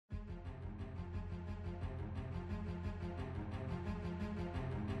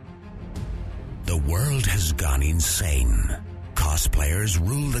world has gone insane. Cosplayers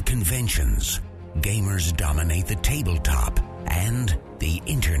rule the conventions, gamers dominate the tabletop, and the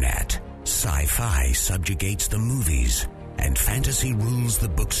internet. Sci-fi subjugates the movies, and fantasy rules the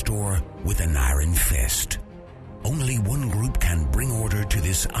bookstore with an iron fist. Only one group can bring order to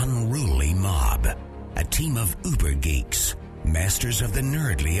this unruly mob. A team of uber geeks, masters of the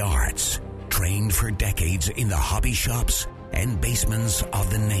nerdly arts, trained for decades in the hobby shops and basements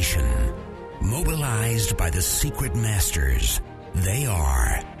of the nation. Mobilized by the secret masters, they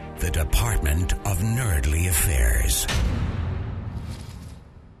are the Department of Nerdly Affairs.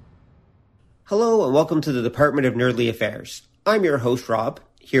 Hello and welcome to the Department of Nerdly Affairs. I'm your host, Rob,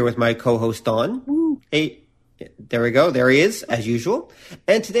 here with my co-host, Don. Woo. Hey, there we go. There he is, as usual.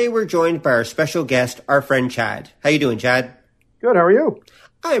 And today we're joined by our special guest, our friend Chad. How you doing, Chad? Good. How are you?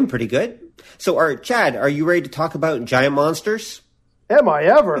 I'm pretty good. So, Chad, are you ready to talk about giant monsters? Am I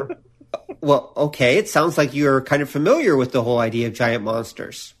ever? Well, okay. It sounds like you're kind of familiar with the whole idea of giant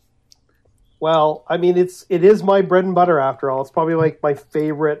monsters. Well, I mean, it is my bread and butter after all. It's probably like my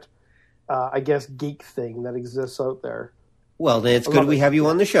favorite, I guess, geek thing that exists out there. Well, then it's good we have you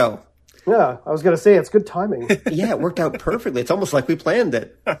on the show. Yeah, I was going to say it's good timing. Yeah, it worked out perfectly. It's almost like we planned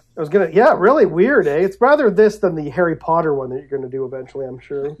it. Really weird, eh? It's rather this than the Harry Potter one that you're going to do eventually, I'm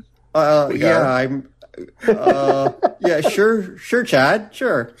sure. Sure, Chad,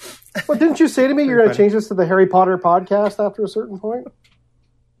 sure. Well, didn't you say to me you're going to change this to the Harry Potter podcast after a certain point?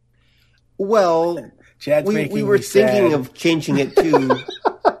 Well, we were thinking of changing it to...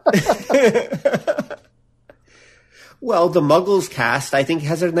 Well, the Muggles cast, I think,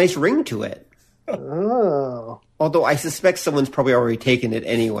 has a nice ring to it. Oh. Although I suspect someone's probably already taken it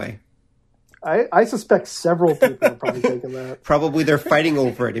anyway. I suspect several people have probably taken that. Probably they're fighting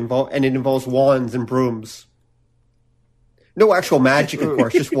over it, and it involves wands and brooms. No actual magic, of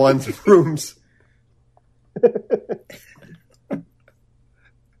course, just wands and brooms.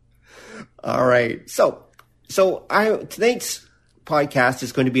 All right. So tonight's podcast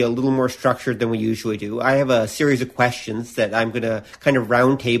is going to be a little more structured than we usually do. I have a series of questions that I'm going to kind of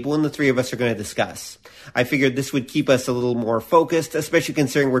round table, and the three of us are going to discuss. I figured this would keep us a little more focused, especially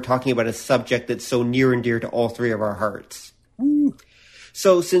considering we're talking about a subject that's so near and dear to all three of our hearts. Woo.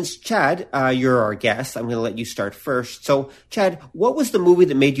 So since, Chad, you're our guest, I'm going to let you start first. So, Chad, what was the movie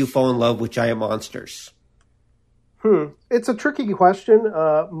that made you fall in love with giant monsters? It's a tricky question,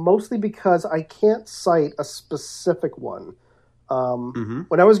 mostly because I can't cite a specific one.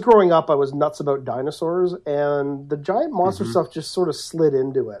 When I was growing up, I was nuts about dinosaurs, and the giant monster stuff just sort of slid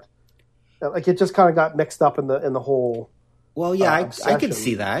into it. Like it just kind of got mixed up in the whole. Well, yeah, I could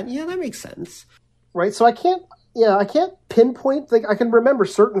see that. Yeah, that makes sense. Right, so I can't pinpoint. Like I can remember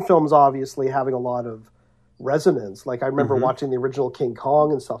certain films obviously having a lot of resonance. Like I remember watching the original King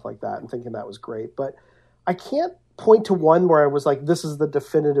Kong and stuff like that, and thinking that was great. But I can't point to one where I was like, "This is the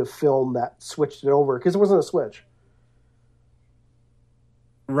definitive film that switched it over," because it wasn't a switch.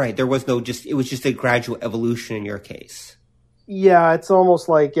 Right, there was it was just a gradual evolution in your case. Yeah, it's almost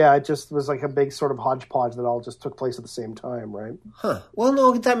like, it just was like a big sort of hodgepodge that all just took place at the same time, right? Huh. Well,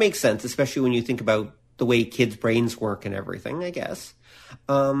 no, that makes sense, especially when you think about the way kids' brains work and everything, I guess.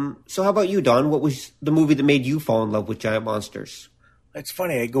 So how about you, Don? What was the movie that made you fall in love with giant monsters? It's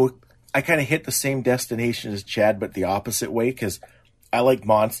funny, I kind of hit the same destination as Chad, but the opposite way, because I like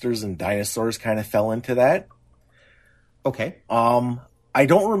monsters and dinosaurs kind of fell into that. Okay. I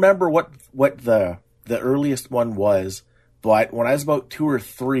don't remember what the earliest one was, but when I was about 2 or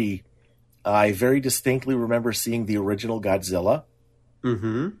 3, I very distinctly remember seeing the original Godzilla.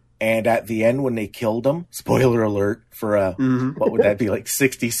 Mm-hmm. And at the end when they killed him, spoiler alert for a, what would that be, like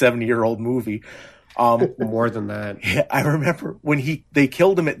 60, 70-year-old movie. More than that. Yeah, I remember when they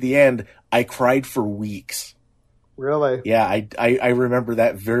killed him at the end, I cried for weeks. Really? Yeah, I remember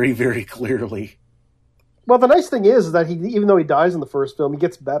that very, very clearly. Well, the nice thing is that even though he dies in the first film, he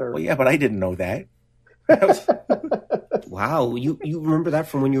gets better. Well, yeah, but I didn't know that. Wow, you remember that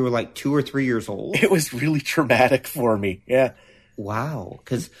from when you were like 2 or 3 years old? It was really traumatic for me, yeah. Wow,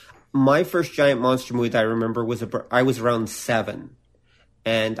 because my first giant monster movie that I remember I was around 7.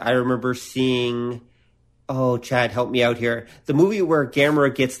 And I remember seeing, Chad, help me out here. The movie where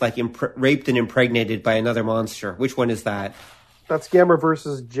Gamera gets like raped and impregnated by another monster. Which one is that? That's Gamera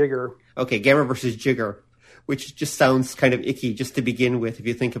versus Jigger. Okay, Gamera versus Jigger, which just sounds kind of icky just to begin with if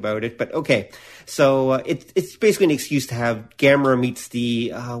you think about it. But okay, so it's basically an excuse to have Gamera meets the,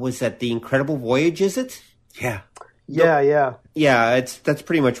 the Incredible Voyage, is it? Yeah. Yeah. Yeah, that's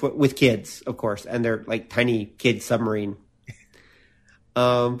pretty much what, with kids, of course, and they're like tiny kid submarine.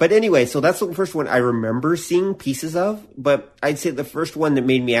 But anyway, so that's the first one I remember seeing pieces of. But I'd say the first one that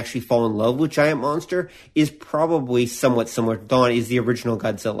made me actually fall in love with Giant Monster is probably somewhat similar to Dawn, is the original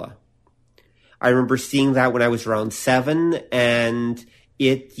Godzilla. I remember seeing that when I was around 7, and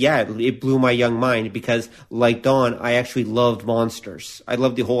it blew my young mind because, like Dawn, I actually loved monsters. I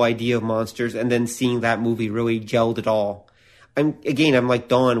loved the whole idea of monsters, and then seeing that movie really gelled it all. I'm like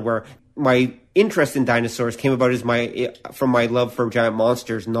Dawn, where my interest in dinosaurs came about from my love for giant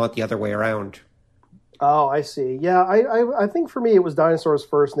monsters, not the other way around. Oh, I see. Yeah, I think for me it was dinosaurs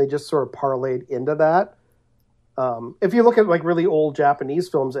first, and they just sort of parlayed into that. If you look at like really old Japanese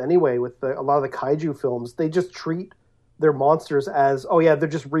films anyway, with a lot of the kaiju films, they just treat their monsters as, they're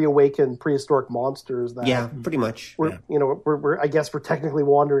just reawakened prehistoric monsters. Pretty much. We're I guess we're technically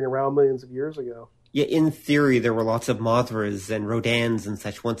wandering around millions of years ago. Yeah, in theory, there were lots of Mothras and Rodans and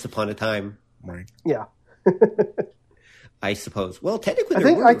such once upon a time. Right. Yeah. I suppose. Well, technically,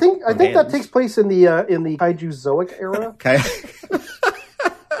 I think that takes place in the Kaiju-zoic era. Okay.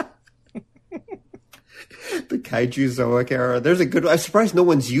 The Kaiju-zoic era. There's a good. I'm surprised no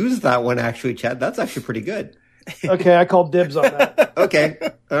one's used that one actually, Chad. That's actually pretty good. Okay, I called dibs on that. Okay.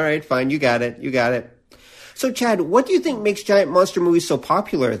 All right. Fine. You got it. So, Chad, what do you think makes giant monster movies so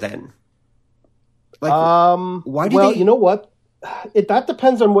popular then? Like, why do they? You know what? That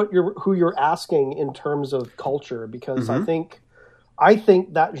depends on who you're asking in terms of culture, because I think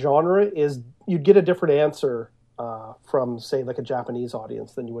that genre you'd get a different answer from, say, like a Japanese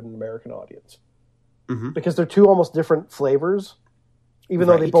audience than you would an American audience, because they're two almost different flavors. Even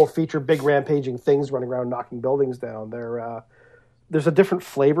though they both feature big rampaging things running around knocking buildings down, there's a different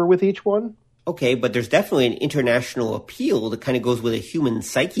flavor with each one. Okay, but there's definitely an international appeal that kind of goes with a human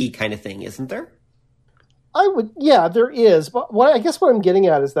psyche kind of thing, isn't there? There is. But I guess what I'm getting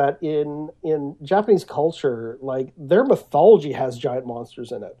at is that in Japanese culture, like, their mythology has giant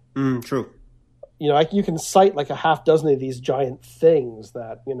monsters in it. True. You can cite like a half dozen of these giant things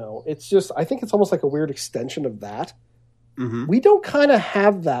that, it's just, I think it's almost like a weird extension of that. We don't kind of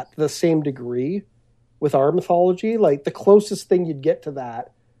have that to the same degree with our mythology. Like, the closest thing you'd get to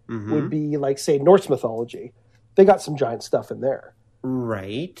that would be, like, say, Norse mythology. They got some giant stuff in there.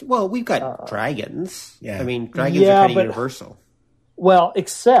 Right. Well, we've got dragons. Yeah. I mean, dragons are kind of universal. Well,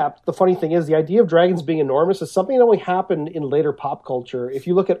 except the funny thing is the idea of dragons being enormous is something that only happened in later pop culture. If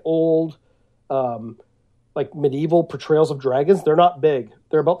you look at old, like medieval portrayals of dragons, they're not big.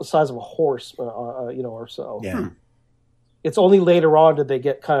 They're about the size of a horse, or so. Yeah. It's only later on did they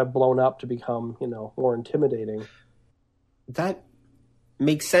get kind of blown up to become, more intimidating. That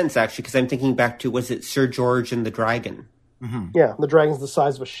makes sense, actually, because I'm thinking back to, was it Sir George and the Dragon? Yeah, the dragon's the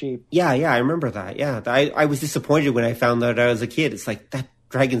size of a sheep. Yeah, I remember that. Yeah, I was disappointed when I found that I was a kid. It's like, that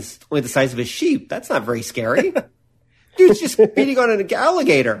dragon's only the size of a sheep. That's not very scary. Dude's just beating on an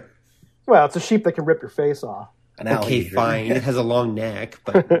alligator. Well, it's a sheep that can rip your face off. Okay, fine. It has a long neck,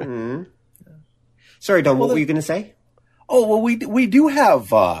 but... Sorry, Don, what were you going to say? Oh, well, we do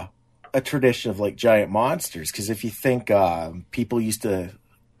have a tradition of, like, giant monsters, because if you think people used to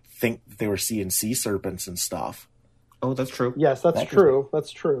think they were seeing sea serpents and stuff. Oh, that's true. Yes, that's true.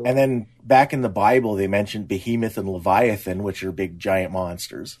 That's true. And then back in the Bible, they mentioned Behemoth and Leviathan, which are big giant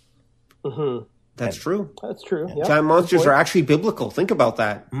monsters. That's true. That's true. Yeah. Giant monsters are actually biblical. Think about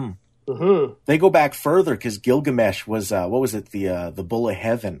that. They go back further because Gilgamesh was, what was it, the bull of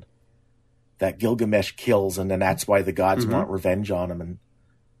heaven that Gilgamesh kills, and then that's why the gods want revenge on him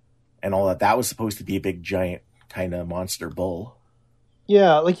and all that. That was supposed to be a big giant kind of monster bull.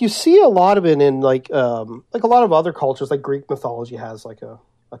 Yeah, like you see a lot of it in like a lot of other cultures, like Greek mythology has like a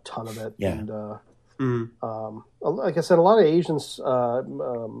ton of it. Yeah. And like I said, a lot of Asian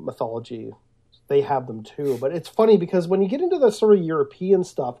mythology, they have them too. But it's funny because when you get into the sort of European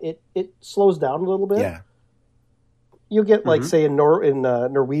stuff, it slows down a little bit. Yeah. You'll get like say in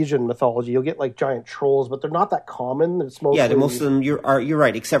Norwegian mythology, you'll get like giant trolls, but they're not that common. It's mostly most of them you're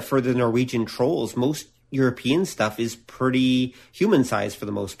right, except for the Norwegian trolls. Most European stuff is pretty human-sized for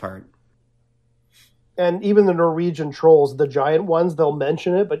the most part. And even the Norwegian trolls, the giant ones, they'll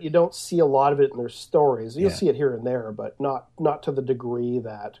mention it, but you don't see a lot of it in their stories. You'll see it here and there, but not to the degree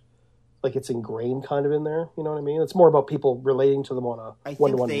that like it's ingrained kind of in there. You know what I mean? It's more about people relating to them on a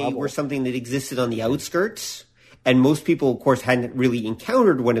one-to-one level. I think they were something that existed on the outskirts, and most people, of course, hadn't really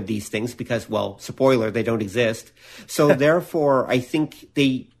encountered one of these things because, well, spoiler, they don't exist. So therefore, I think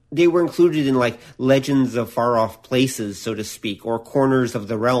they were included in like legends of far off places, so to speak, or corners of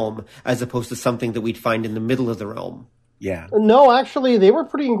the realm, as opposed to something that we'd find in the middle of the realm. Yeah. No, actually, they were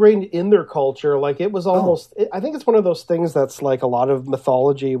pretty ingrained in their culture. Like it was almost. I think it's one of those things that's like a lot of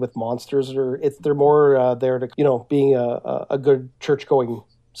mythology with monsters. They're more there to being a good church going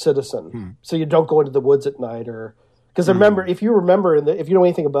citizen. So you don't go into the woods at night, or because remember, if you know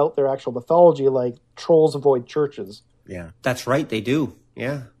anything about their actual mythology, like trolls avoid churches. Yeah, that's right. They do.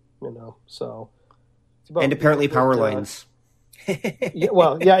 Yeah, so. And apparently power lines.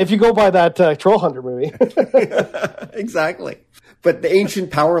 If you go by that Troll Hunter movie. Exactly. But the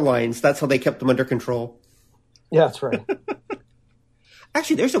ancient power lines, that's how they kept them under control. Yeah, that's right.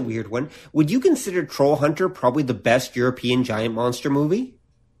 Actually, there's a weird one. Would you consider Troll Hunter probably the best European giant monster movie?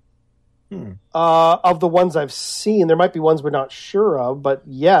 Of the ones I've seen, there might be ones we're not sure of, but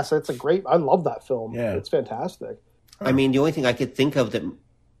yes, I love that film. Yeah. It's fantastic. I mean, the only thing I could think of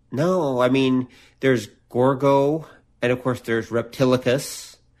there's Gorgo, and of course there's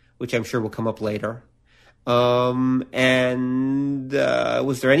Reptilicus, which I'm sure will come up later. And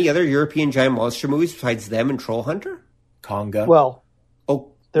was there any other European giant monster movies besides them and Troll Hunter? Conga. Well,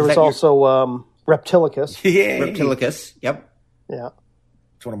 there was also Reptilicus. Yeah, Reptilicus. Yep. Yeah.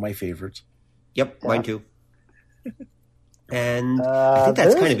 It's one of my favorites. Yep, mine too. And I think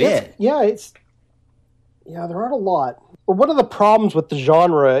that's kind of it. Yeah, there aren't a lot. But one of the problems with the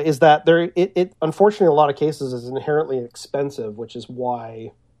genre is that it unfortunately in a lot of cases is inherently expensive, which is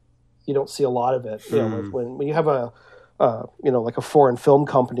why you don't see a lot of it. When you have like a foreign film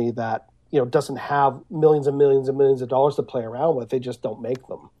company that doesn't have millions and millions and millions of dollars to play around with, they just don't make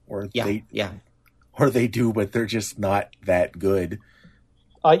them. Or they do, but they're just not that good.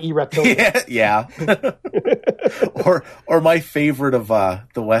 I.e. Reptilicus. Yeah. or my favorite of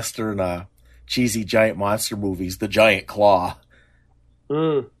the Western cheesy giant monster movies, The Giant Claw.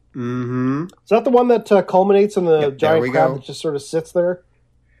 Mm-hmm. Is that the one that culminates in the giant crab that just sort of sits there?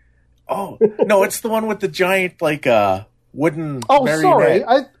 Oh, no, it's the one with the giant, wooden sorry.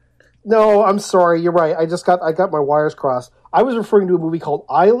 marionette. I'm sorry. You're right. I got my wires crossed. I was referring to a movie called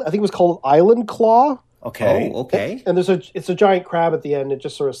I think it was called Island Claw. Okay. Oh, okay. And it's a giant crab at the end. It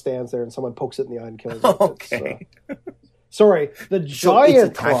just sort of stands there, and someone pokes it in the eye and kills it. Okay. Sorry, the giant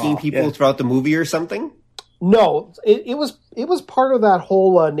it's attacking claw. people throughout the movie or something? No, it was part of that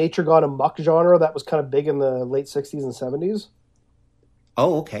whole nature gone amok genre that was kind of big in the late 60s and 70s.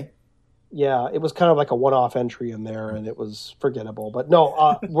 Oh, okay. Yeah, it was kind of like a one-off entry in there, and it was forgettable. But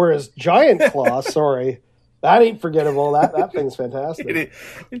no, whereas Giant Claw, sorry, that ain't forgettable. That thing's fantastic.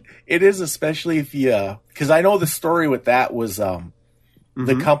 It is, especially if you... Because I know the story with that was the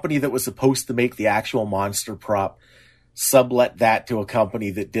company that was supposed to make the actual monster prop sublet that to a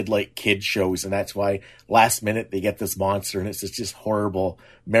company that did kid shows, and that's why last minute they get this monster, and it's just horrible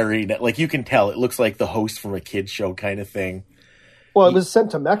marionette. You can tell it looks like the host from a kid show kind of thing. Well, it was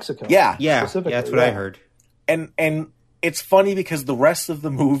sent to Mexico. Yeah, that's what I heard. And it's funny because the rest of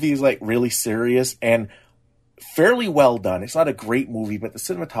the movie is really serious and fairly well done. It's not a great movie, but the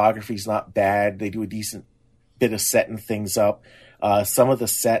cinematography is not bad. They do a decent bit of setting things up. Some of the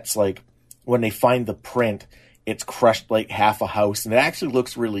sets, when they find the print, it's crushed half a house, and it actually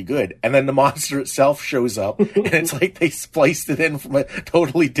looks really good. And then the monster itself shows up, and it's like they spliced it in from a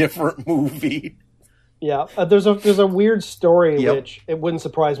totally different movie. Yeah, there's a weird story, which it wouldn't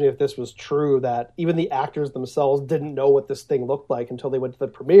surprise me if this was true, that even the actors themselves didn't know what this thing looked like until they went to the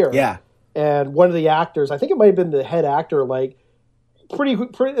premiere. Yeah. And one of the actors, I think it might have been the head actor, pretty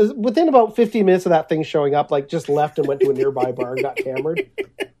within about 15 minutes of that thing showing up, just left and went to a nearby bar and got hammered.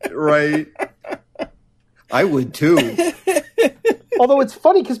 Right. I would too. Although it's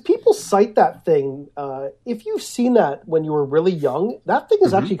funny because people cite that thing. If you've seen that when you were really young, that thing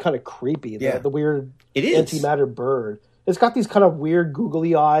is actually kind of creepy. The weird antimatter bird. It's got these kind of weird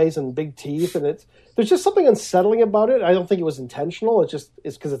googly eyes and big teeth, and there's just something unsettling about it. I don't think it was intentional. It's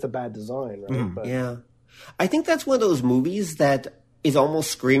because it's a bad design, right? But, yeah, I think that's one of those movies that is almost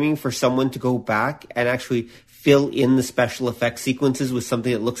screaming for someone to go back and actually fill in the special effects sequences with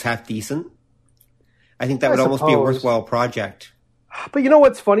something that looks half decent. I think that would almost be a worthwhile project. But you know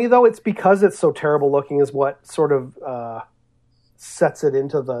what's funny, though? It's because it's so terrible looking is what sort of sets it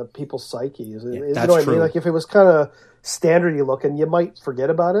into the people's psyches. That's you know what true. I mean? If it was kind of standardy looking, you might forget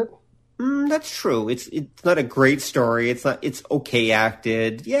about it. That's true. It's not a great story. It's okay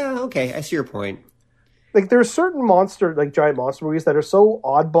acted. Yeah, okay. I see your point. There are certain giant monster movies that are so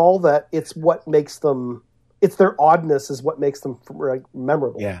oddball that it's what makes them... It's their oddness is what makes them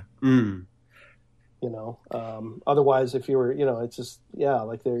memorable. Yeah. Otherwise, if you were, it's just,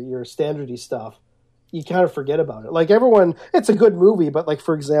 your standardy stuff, you kind of forget about it. Everyone, it's a good movie, but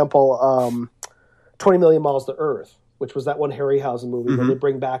for example, 20 Million Miles to Earth, which was that one Harryhausen movie where they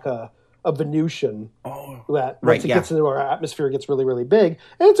bring back a a Venusian. Oh, That once it gets into our atmosphere, it gets really, really big.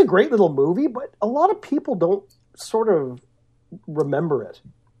 And it's a great little movie, but a lot of people don't sort of remember it.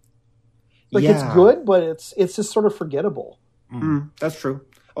 Like it's good, but it's just sort of forgettable. That's true.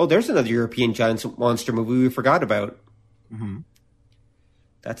 Oh, there's another European giant monster movie we forgot about. Mm-hmm.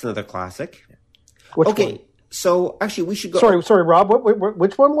 That's another classic. Which one? So actually, we should go. Sorry, Rob.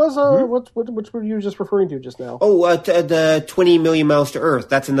 Which one was? Which were you just referring to just now? Oh, the 20 Million Miles to Earth.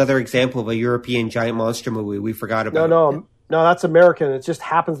 That's another example of a European giant monster movie we forgot about. No, that's American. It just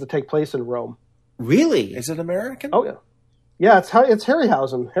happens to take place in Rome. Really? Is it American? Oh yeah, yeah. It's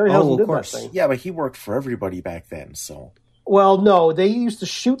Harryhausen. Harryhausen did that thing. Yeah, but he worked for everybody back then, so. Well, no, they used to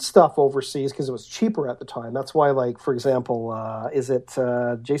shoot stuff overseas because it was cheaper at the time. That's why, like, for example, is it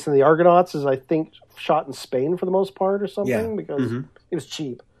Jason and the Argonauts is, I think, shot in Spain for the most part or something because it was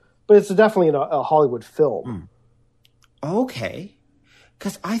cheap. But it's definitely a Hollywood film. Okay.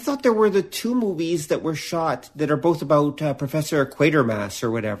 Because I thought there were the two movies that were shot that are both about Professor Quatermass or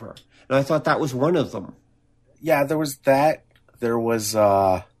whatever. And I thought that was one of them. Yeah, there was that. There was...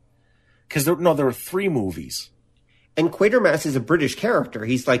 Because there were 3 movies. And Quatermass is a British character.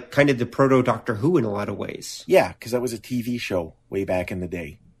 He's like kind of the proto Doctor Who in a lot of ways. Yeah, because that was a TV show way back in the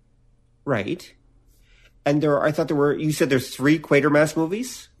day. Right. And I thought you said there's 3 Quatermass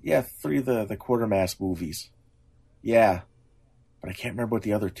movies? Yeah, 3 of the Quatermass movies. Yeah. But I can't remember what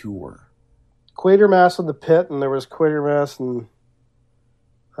the other 2 were. Quatermass in the Pit, and there was Quatermass and...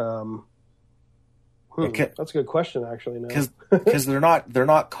 that's a good question, actually. Because they're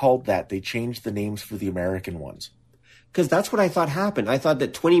not called that. They changed the names for the American ones. Because that's what I thought happened. I thought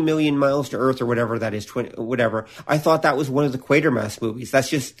that 20 Million Miles to Earth or whatever that is, whatever. I thought that was one of the Quatermass movies. That's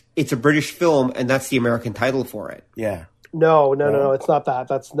just, it's a British film, and that's the American title for it. Yeah. No, it's not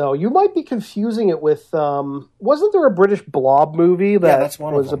that. You might be confusing it with, wasn't there a British Blob movie that's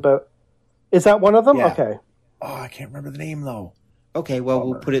one of them. About, is that one of them? Yeah. Okay. Oh, I can't remember the name, though. Okay, well,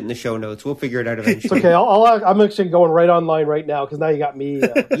 we'll put it in the show notes. We'll figure it out eventually. It's okay. I'm actually going right online right now because now you got me.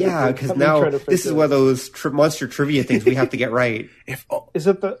 Yeah, because now this is one of those monster trivia things we have to get right. Is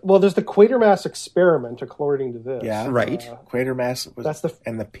it there's the Quatermass experiment according to this. Yeah, right. Quatermass was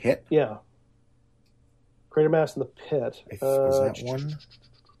and the Pit. Yeah, Quatermass and the Pit. Is that one?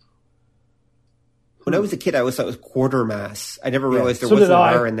 When I was a kid, I always thought it was Quartermass. I never realized there was an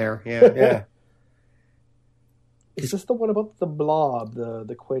R in there. Yeah, yeah. Is this the one about the blob,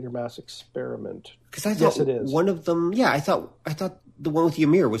 the Quatermass experiment? Because I thought it is. One of them. Yeah, I thought the one with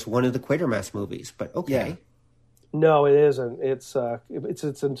Ymir was one of the Quatermass movies. But okay, yeah. No, it isn't. It's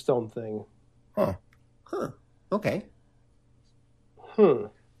its own thing. Huh. Okay. Oh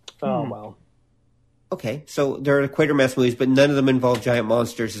well. Okay, so there are Quatermass movies, but none of them involve giant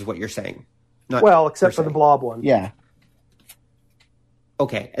monsters, is what you're saying? Except for the blob one. Yeah.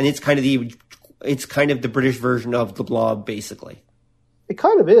 Okay, and it's kind of the British version of the Blob, basically. It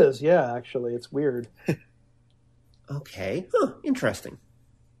kind of is, yeah, actually. It's weird. Okay. Interesting.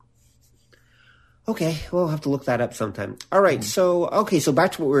 Okay, we'll have to look that up sometime. All right, so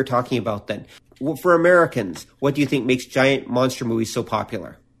back to what we were talking about then. For Americans, what do you think makes giant monster movies so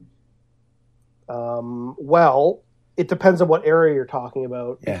popular? Well, it depends on what area you're talking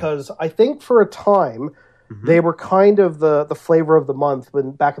about. Yeah. Because I think for a time... They were kind of the flavor of the month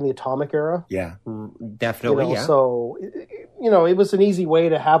back in the Atomic era. Yeah, definitely. Yeah. So, it was an easy way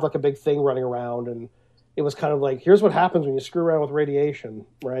to have like a big thing running around, and it was kind of like, here's what happens when you screw around with radiation,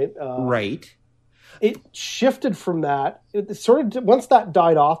 right? Right. It shifted from that. It sort of once that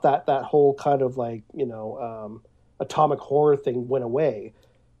died off, that whole kind of like atomic horror thing went away.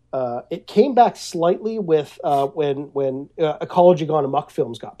 It came back slightly with when Ecology Gone Amok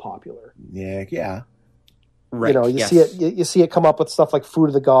films got popular. Yeah. Right. You see it come up with stuff like Food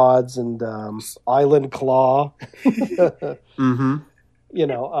of the Gods and Island Claw. Mm-hmm.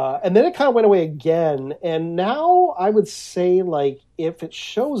 And then it kind of went away again. And now I would say, like, if it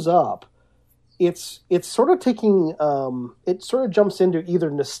shows up, it's sort of taking it sort of jumps into either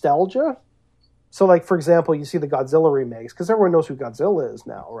nostalgia. So, like, for example, you see the Godzilla remakes because everyone knows who Godzilla is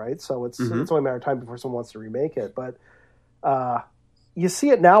now, right? So it's only a matter of time before someone wants to remake it. But you see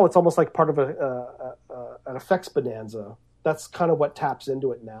it now; it's almost like part of an effects bonanza. That's kind of what taps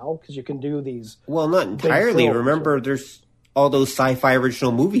into it now because you can do these. Well, not entirely. Remember, there's all those sci-fi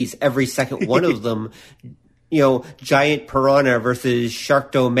original movies. Every second one of them, giant piranha versus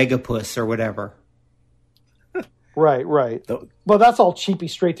Sharkdo Megapus or whatever. Right. Well, that's all cheapy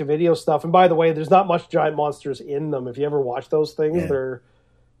straight-to-video stuff. And by the way, there's not much giant monsters in them. If you ever watch those things, they're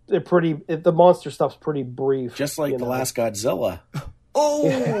pretty. The monster stuff's pretty brief, just like the last Godzilla. Oh,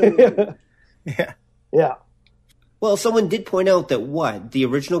 yeah. Well, someone did point out that the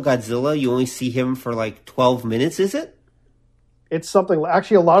original Godzilla, you only see him for like 12 minutes, is it? It's something.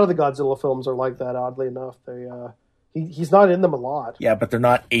 Actually, a lot of the Godzilla films are like that. Oddly enough, he's not in them a lot. Yeah, but they're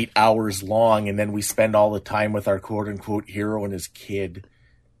not 8 hours long, and then we spend all the time with our quote unquote hero and his kid.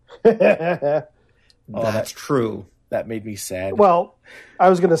 That's true. That made me sad. Well, I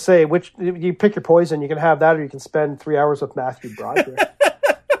was going to say, which you pick your poison. You can have that, or you can spend 3 hours with Matthew Broderick.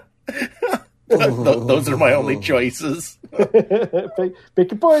 Those are my only choices.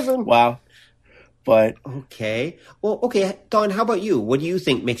 Pick your poison. Wow. But okay. Well, okay, Don, how about you? What do you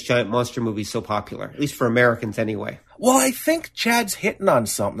think makes giant monster movies so popular? At least for Americans anyway. Well, I think Chad's hitting on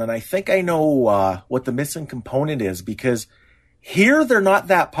something, and I think I know what the missing component is, because here they're not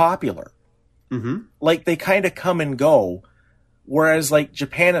that popular. Mm-hmm. Like, they kind of come and go, whereas, like,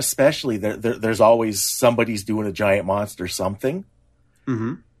 Japan especially, there's always somebody's doing a giant monster something.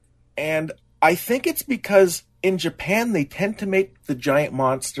 Mm-hmm. And I think it's because in Japan, they tend to make the giant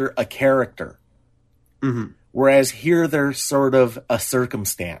monster a character. Mm-hmm. Whereas here, they're sort of a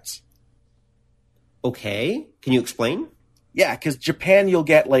circumstance. Okay. Can you explain? Yeah, because Japan, you'll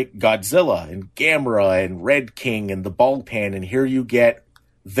get like Godzilla and Gamera and Red King and the Bald Pan, and here you get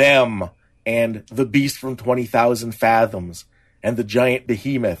them and the Beast from 20,000 Fathoms and the Giant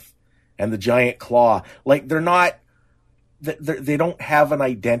Behemoth and the Giant Claw. Like, they're not, they don't have an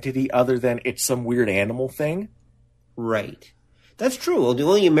identity other than it's some weird animal thing. Right. That's true. Well, the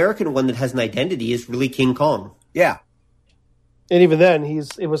only American one that has an identity is really King Kong. Yeah. And even then,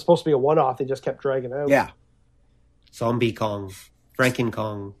 it was supposed to be a one-off. They just kept dragging out. Yeah. Zombie Kong. Franken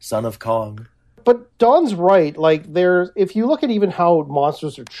Kong. Son of Kong. But Don's right. Like, if you look at even how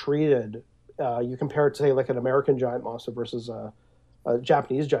monsters are treated, you compare it to, say, like an American giant monster versus a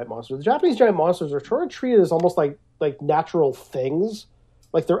Japanese giant monster. The Japanese giant monsters are sort of treated as almost like natural things.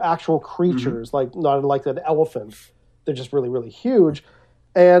 Like, they're actual creatures, Mm-hmm. like not like an elephant. They're just really, really huge.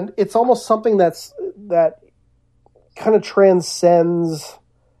 And it's almost something that kind of transcends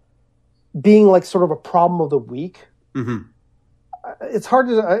being like sort of a problem of the week. Mm-hmm. It's hard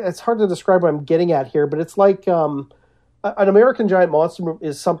to describe what I'm getting at here, but it's like an American giant monster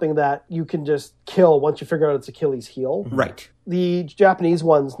is something that you can just kill once you figure out its Achilles heel. Right. The Japanese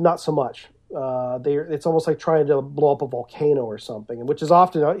ones, not so much. It's almost like trying to blow up a volcano or something, which is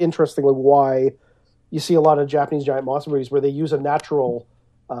often, interestingly, why you see a lot of Japanese giant monster movies where they use a natural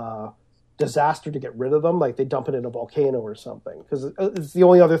disaster to get rid of them, like they dump it in a volcano or something, because it's the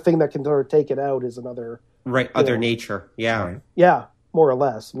only other thing that can sort of take it out is another nature. Yeah. Right. Yeah, more or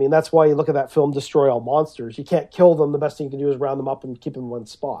less. I mean, that's why you look at that film Destroy All Monsters. You can't kill them. The best thing you can do is round them up and keep them in one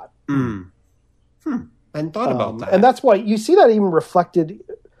spot. I hadn't thought about that. And that's why you see that even reflected.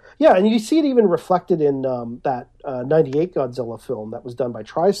 Yeah, and you see it even reflected in that 98 Godzilla film that was done by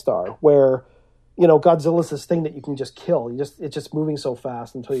TriStar, where, Godzilla's this thing that you can just kill. It's just moving so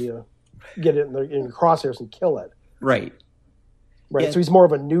fast until you get it in your crosshairs and kill it. Right. Right. Yeah. So he's more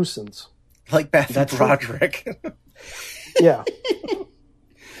of a nuisance. Like Matthew Broderick. Yeah.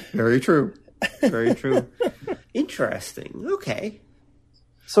 Very true. Very true. Interesting. Okay.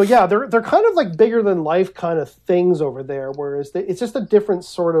 So yeah, they're kind of like bigger than life kind of things over there, whereas it's just a different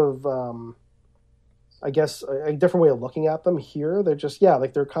sort of, I guess, a different way of looking at them here. They're just,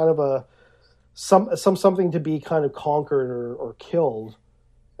 like they're kind of something to be kind of conquered or killed,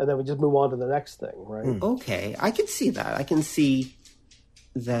 and then we just move on to the next thing, right? Okay, I can see that. I can see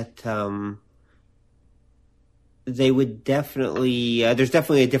that they would definitely... there's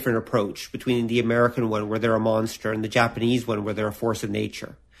definitely a different approach between the American one, where they're a monster, and the Japanese one, where they're a force of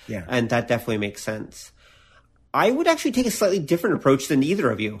nature. Yeah. And that definitely makes sense. I would actually take a slightly different approach than either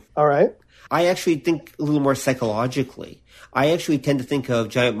of you. All right. I actually think a little more psychologically. I actually tend to think of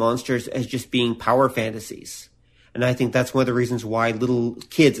giant monsters as just being power fantasies. And I think that's one of the reasons why little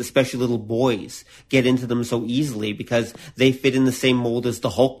kids, especially little boys, get into them so easily, because they fit in the same mold as the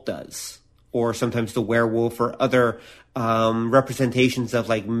Hulk does, or sometimes the werewolf, or other representations of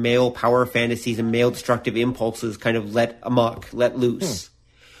like male power fantasies and male destructive impulses kind of let loose.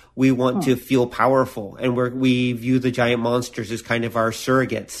 We want to feel powerful, and we view the giant monsters as kind of our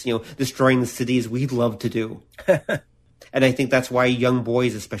surrogates, destroying the cities we'd love to do. And I think that's why young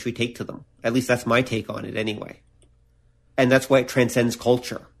boys especially take to them. At least that's my take on it anyway. And that's why it transcends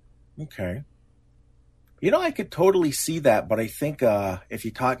culture. Okay. I could totally see that, but I think if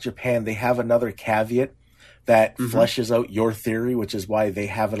you talk Japan, they have another caveat that fleshes out your theory, which is why they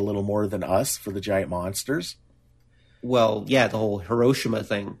have it a little more than us for the giant monsters. Well, yeah, the whole Hiroshima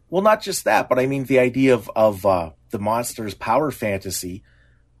thing. Well, not just that, but I mean the idea of the monsters' power fantasy,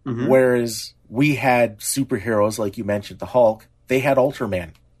 whereas we had superheroes, like you mentioned, the Hulk, they had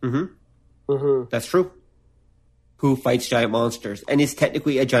Ultraman. That's true. who fights giant monsters and is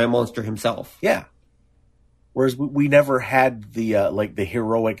technically a giant monster himself. Yeah. Whereas we never had the the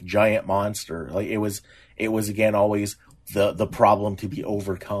heroic giant monster. Like it was again always the problem to be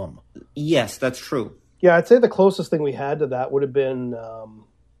overcome. Yes, that's true. Yeah, I'd say the closest thing we had to that would have been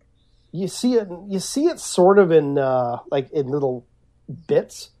you see it sort of in in little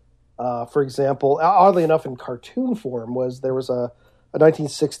bits. For example, oddly enough, in cartoon form, there was a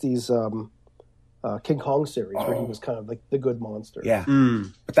 1960s King Kong series where he was kind of like the good monster. Yeah,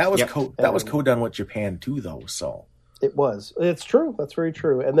 but that was was co-done with Japan too, though. So it was. It's true. That's very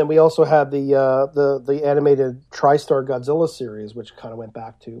true. And then we also had the animated TriStar Godzilla series, which kind of went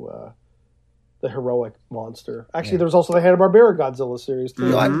back to the heroic monster. Actually, there was also the Hanna-Barbera Godzilla series too.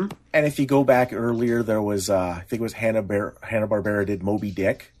 Mm-hmm. And if you go back earlier, there was I think it was Hanna-Barbera did Moby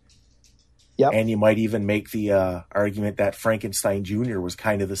Dick. Yep. And you might even make the argument that Frankenstein Jr. was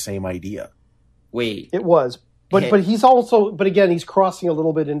kind of the same idea. Wait, it was, but he's also, but again, he's crossing a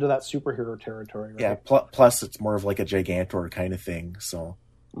little bit into that superhero territory. Right? Yeah. Plus, it's more of like a Gigantor kind of thing. So,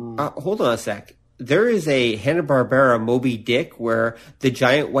 hold on a sec. There is a Hanna-Barbera Moby Dick where the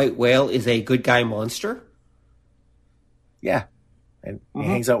giant white whale is a good guy monster. Yeah, and he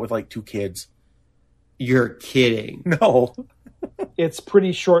hangs out with like 2 kids. You're kidding? No. It's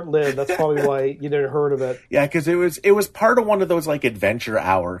pretty short-lived. That's probably why you didn't heard of it. Yeah, because it was part of one of those like adventure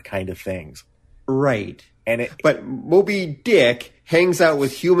hour kind of things. Right. But Moby Dick hangs out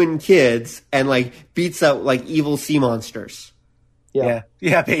with human kids and like beats out like evil sea monsters. Yeah,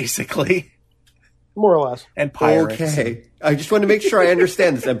 basically. More or less. And pirates. Okay. I just want to make sure I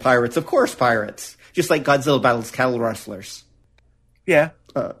understand this. And pirates. Of course, pirates. Just like Godzilla battles cattle rustlers. Yeah.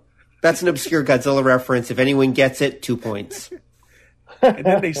 That's an obscure Godzilla reference. If anyone gets it, 2 points. And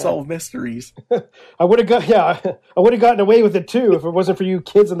then they solve mysteries. I would have gotten away with it too if it wasn't for you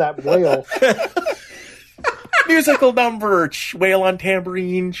kids and that whale. Musical number, whale on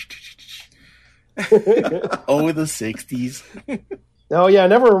tambourine. Oh, the 60s. Oh yeah, I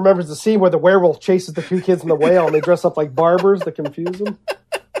never remembers the scene where the werewolf chases the 2 kids and the whale and they dress up like barbers to confuse them.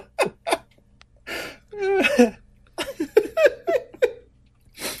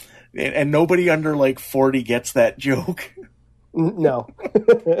 And nobody under like 40 gets that joke. No.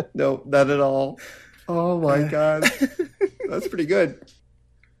 No, not at all. Oh my God. That's pretty good.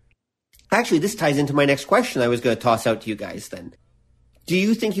 Actually, this ties into my next question I was going to toss out to you guys then. Do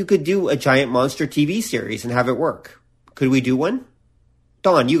you think you could do a giant monster TV series and have it work? Could we do one?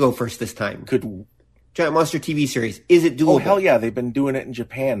 Don, you go first this time. Giant monster TV series. Is it doable? Oh, hell yeah. They've been doing it in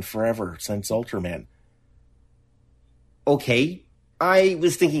Japan forever, since Ultraman. Okay. I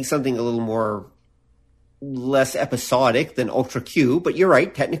was thinking something a little less episodic than Ultra Q, but you're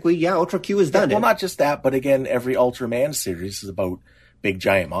right. Technically, yeah, Ultra Q has done it. Well, not just that, but again, every Ultraman series is about big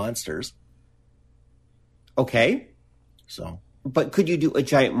giant monsters. Okay. But could you do a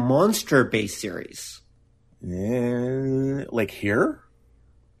giant monster-based series? Like here?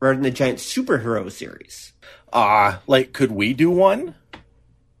 Rather than a giant superhero series? Could we do one?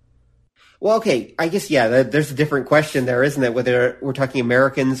 Well, okay, I guess, yeah, there's a different question there, isn't it? Whether we're talking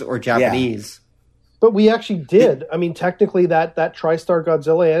Americans or Japanese. Yeah. But we actually did. I mean, technically, that TriStar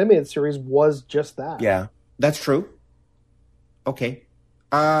Godzilla animated series was just that. Yeah. That's true. Okay.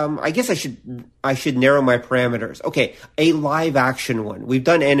 I guess I should narrow my parameters. Okay, a live action one. We've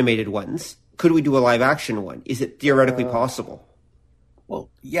done animated ones. Could we do a live action one? Is it theoretically possible? Well,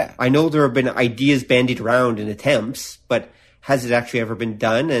 yeah. I know there have been ideas bandied around in attempts, but has it actually ever been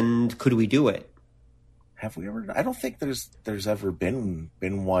done, and could we do it? Have we ever? I don't think there's ever been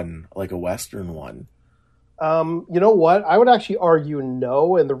one, like a Western one. You know what? I would actually argue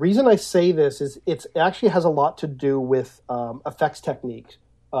no, and the reason I say this is it actually has a lot to do with effects techniques.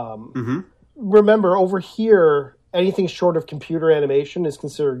 Remember, over here, anything short of computer animation is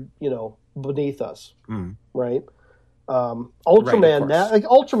considered, beneath us, right? Ultraman, right,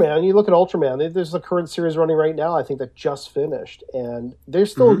 Ultraman, you look at Ultraman, there's a current series running right now, I think, that just finished, and they're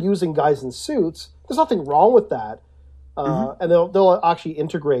still using guys in suits. There's nothing wrong with that. And they'll actually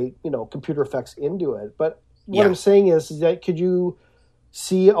integrate, computer effects into it. But what I'm saying is that could you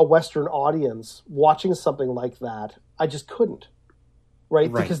see a Western audience watching something like that? I just couldn't.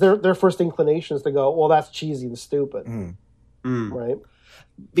 Right? Because their first inclination is to go, well, that's cheesy and stupid. Right?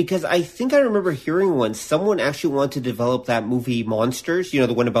 Because I think I remember hearing once someone actually wanted to develop that movie Monsters,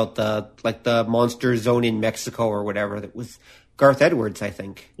 the one about the monster zone in Mexico or whatever. That was Garth Edwards, I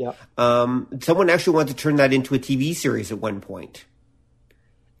think. Yeah. Someone actually wanted to turn that into a TV series at one point.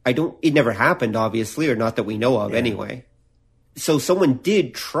 It never happened, obviously, or not that we know of anyway. So someone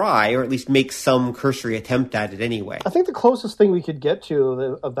did try, or at least make some cursory attempt at it anyway. I think the closest thing we could get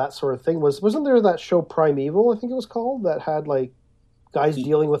to of that sort of thing wasn't there that show Primeval, I think it was called, that had like guys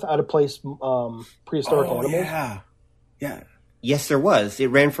dealing with out of place prehistoric animals? Yeah. Yes, there was. It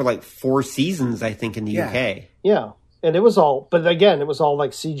ran for like 4 seasons, I think, in the UK. Yeah. And it was all, but again, it was all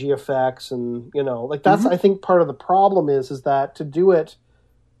like CG effects and, like that's, I think part of the problem is that to do it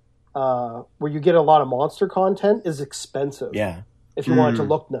where you get a lot of monster content is expensive. Yeah. If you want it to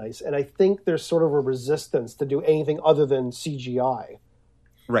look nice. And I think there's sort of a resistance to do anything other than CGI.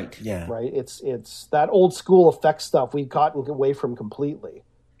 Right. Yeah. Right. It's that old school effect stuff we've gotten away from completely.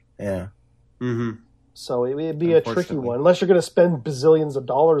 Yeah. Mm-hmm. So it'd be a tricky one, unless you're going to spend bazillions of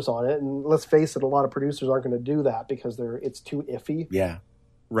dollars on it. And let's face it, a lot of producers aren't going to do that because it's too iffy. Yeah.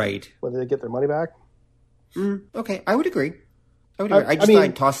 Right. Whether they get their money back. Okay, I would agree. I just thought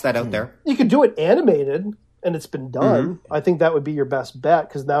I'd toss that out there. You could do it animated, and it's been done. I think that would be your best bet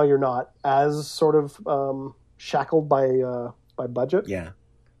because now you're not as sort of shackled by budget. Yeah.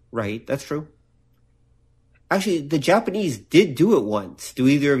 Right, that's true. Actually, the Japanese did do it once. Do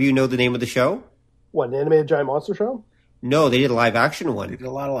either of you know the name of the show? What, an animated giant monster show? No, they did a live action They one. did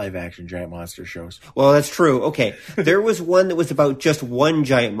a lot of live action giant monster shows. Well, that's true. Okay. There was one that was about just one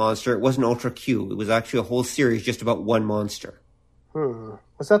giant monster. It wasn't Ultra Q. It was actually a whole series just about one monster.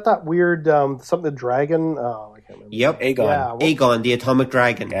 Was that weird, something the dragon? Oh, I can't remember. Yep. Aegon. Yeah, Aegon, the atomic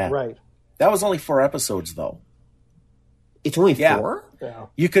dragon. Yeah. right. That was only 4 episodes, though. It's only Yeah. 4? Yeah.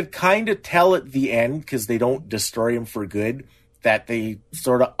 You could kind of tell at the end, because they don't destroy him for good, that they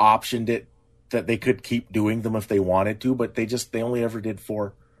sort of optioned it, that they could keep doing them if they wanted to, but they only ever did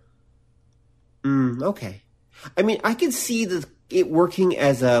 4. Okay. I mean, I could see it working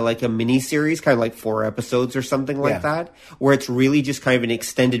as a mini series, kind of like 4 episodes or something like that, where it's really just kind of an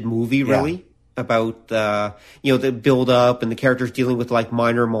extended movie, really, about the build up and the characters dealing with like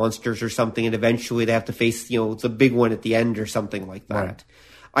minor monsters or something, and eventually they have to face the big one at the end or something like that. Right.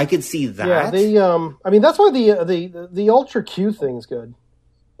 I could see that. Yeah, I mean that's why the Ultra Q thing's good.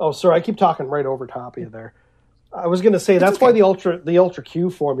 Oh, sorry, I keep talking right over top of you there. I was going to say that's why the Ultra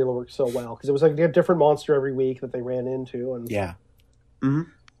Q formula worked so well, because it was like a different monster every week that they ran into, and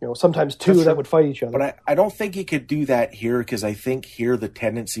sometimes two that would fight each other. But I don't think you could do that here, because I think here the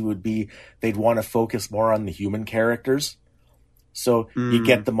tendency would be they'd want to focus more on the human characters. So you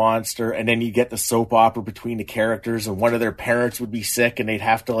get the monster, and then you get the soap opera between the characters, and one of their parents would be sick, and they'd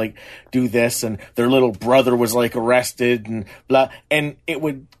have to like do this, and their little brother was like arrested, and blah. And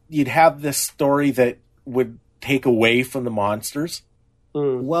you'd have this story that would take away from the monsters.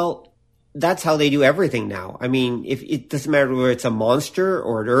 Well, that's how they do everything now. I mean, if it doesn't matter whether it's a monster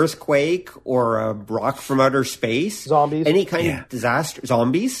or an earthquake or a rock from outer space, zombies, any kind of disaster,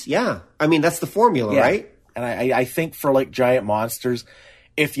 zombies. Yeah, I mean that's the formula, right? And I think for like giant monsters,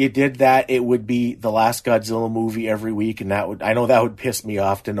 if you did that, it would be the last Godzilla movie every week, and that would piss me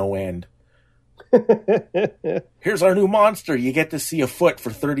off to no end. Here's our new monster. You get to see a foot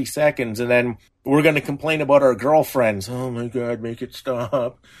for 30 seconds, and then we're going to complain about our girlfriends. Oh my God, make it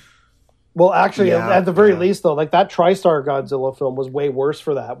stop. Well, actually, at the very least, though, like that TriStar Godzilla film was way worse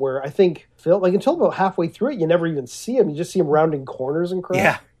for that, where I think, until about halfway through it, you never even see him. You just see him rounding corners and crap.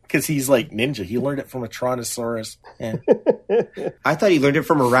 Yeah. Because he's like ninja. He learned it from a Tyrannosaurus. Yeah. I thought he learned it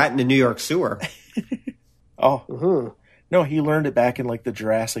from a rat in the New York sewer. No, he learned it back in like the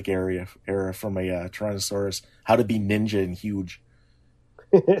Jurassic era from a Tyrannosaurus. How to be ninja and huge.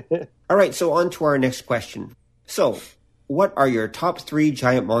 All right, so on to our next question. So, what are your top 3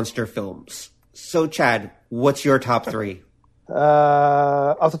 giant monster films? So, Chad, what's your top 3?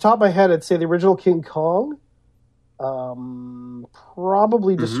 Off the top of my head, I'd say the original King Kong.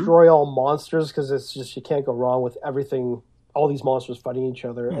 Probably Destroy All Monsters, because it's just, you can't go wrong with everything, all these monsters fighting each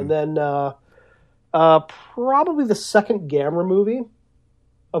other. And then probably the second Gamera movie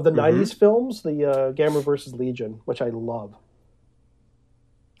of the 90s films, the Gamera versus Legion, which I love.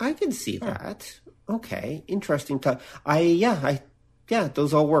 I can see that. Okay, interesting. Those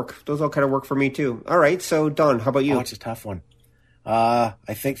all work. Those all kind of work for me too. All right, so Don, how about you? Oh, it's a tough one. I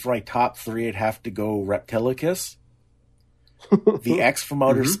think for my top 3, I'd have to go Reptilicus, The X from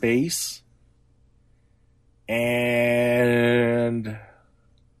Outer Space, and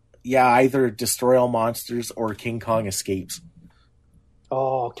either Destroy All Monsters or King Kong Escapes.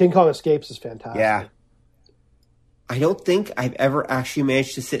 Oh, King Kong Escapes is fantastic. Yeah. I don't think I've ever actually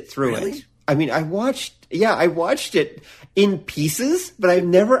managed to sit through it. I mean, I watched it in pieces, but I've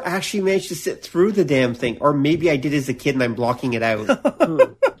never actually managed to sit through the damn thing. Or maybe I did as a kid and I'm blocking it out.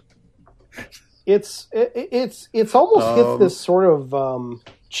 It's almost hit this sort of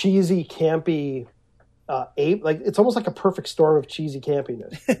cheesy, campy ape. Like it's almost like a perfect storm of cheesy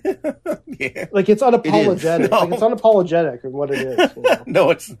campiness. Yeah. Like it's unapologetic. No. Like it's unapologetic in what it is. You know? No,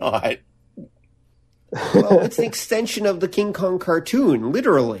 it's not. Well, it's the extension of the King Kong cartoon,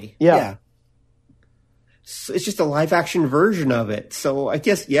 literally. Yeah. So it's just a live action version of it. So I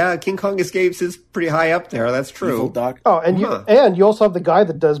guess, yeah, King Kong Escapes is pretty high up there. That's true. Evil Doctor. Oh, and you also have the guy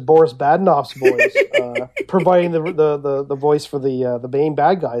that does Boris Badenoff's voice, providing the voice for the main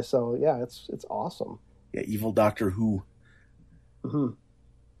bad guy. So yeah, it's awesome. Yeah, Evil Doctor Who. Mm-hmm.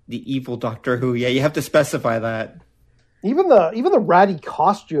 The evil Doctor Who. Yeah, you have to specify that. Even the ratty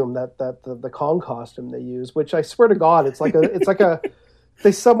costume that the Kong costume they use, which I swear to God, it's like a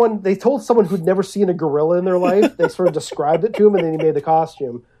they told someone who'd never seen a gorilla in their life. They sort of described it to him, and then he made the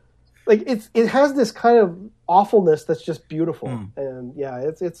costume. Like it has this kind of awfulness that's just beautiful, and yeah,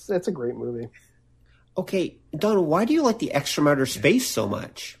 it's a great movie. Okay, Don, why do you like the X from Outer Space so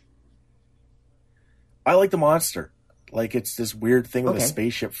much? I like the monster. Like it's this weird thing with a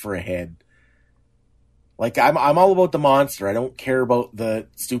spaceship for a head. Like I'm all about the monster. I don't care about the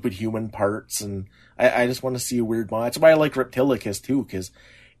stupid human parts, and I just want to see a weird monster. That's why I like Reptilicus too, because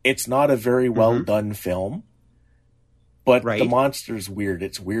it's not a very well done film, but the monster's weird.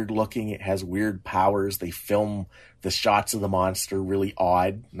 It's weird looking. It has weird powers. They film the shots of the monster really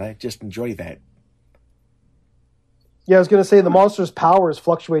odd, and I just enjoy that. Yeah, I was going to say the monster's powers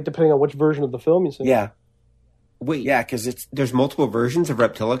fluctuate depending on which version of the film you see. Yeah. Wait, yeah, because there's multiple versions of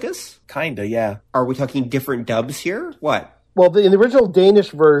Reptilicus? Kinda, yeah. Are we talking different dubs here? What? Well, in the original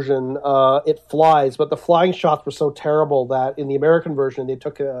Danish version, it flies, but the flying shots were so terrible that in the American version, they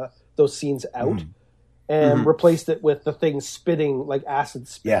took those scenes out and replaced it with the thing spitting like acid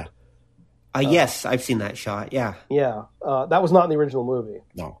spit. Yeah. Yes, I've seen that shot. Yeah. Yeah. That was not in the original movie.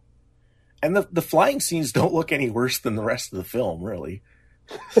 No. And the flying scenes don't look any worse than the rest of the film, really.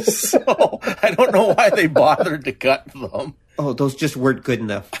 So I don't know why they bothered to cut them. Oh, those just weren't good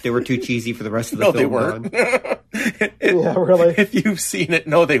enough. They were too cheesy for the rest of the film. No, they weren't. Yeah, really. If you've seen it,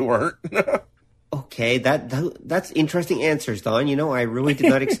 no, they weren't. Okay, that's interesting answers, Don. You know, I really did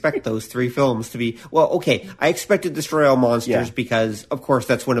not expect those three films to be... Well, okay, I expected Destroy All Monsters because, of course,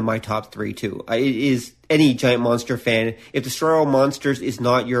 that's one of my top three, too. It is any giant monster fan. If Destroy All Monsters is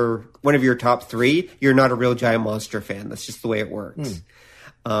not one of your top three, you're not a real giant monster fan. That's just the way it works.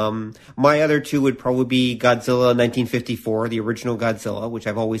 My other two would probably be Godzilla 1954, the original Godzilla, which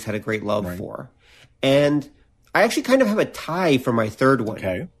I've always had a great love for. And I actually kind of have a tie for my third one.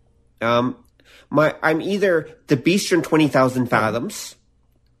 Okay. I'm either The Beast from 20,000 Fathoms,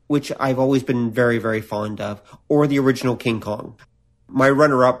 which I've always been very, very fond of, or the original King Kong. My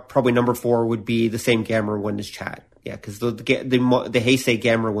runner-up, probably number 4, would be the same Gamera one as Chad. Yeah, because the Heisei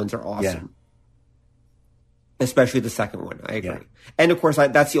Gamera ones are awesome. Yeah. Especially the second one. I agree. Yeah. And, of course,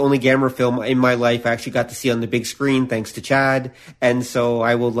 that's the only Gamera film in my life I actually got to see on the big screen, thanks to Chad. And so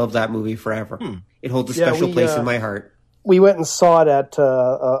I will love that movie forever. It holds a special place in my heart. We went and saw it at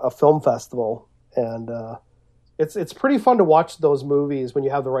a film festival. And it's pretty fun to watch those movies when you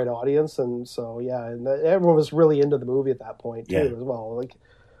have the right audience. And so, yeah, and everyone was really into the movie at that point, too, as well. Like,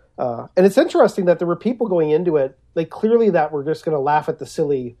 and it's interesting that there were people going into it, like, clearly that were just going to laugh at the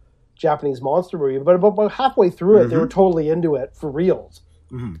silly Japanese monster movie, but about halfway through it, they were totally into it for reals.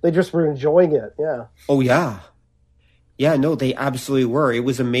 They just were enjoying it. Yeah. Oh yeah, yeah. No, they absolutely were. It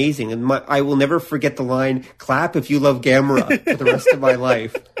was amazing, and I will never forget the line "Clap if you love Gamera" for the rest of my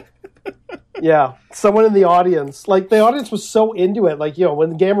life. Yeah, someone in the audience, like the audience was so into it, like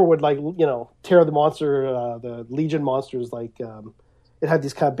when Gamera would tear the monster, the Legion monsters, like it had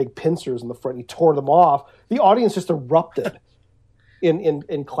these kind of big pincers in the front. He tore them off. The audience just erupted.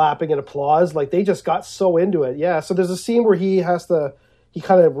 In clapping and applause, like they just got so into it. Yeah. So there's a scene where he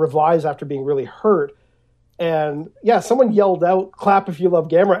kind of revives after being really hurt. And yeah, someone yelled out, "Clap if you love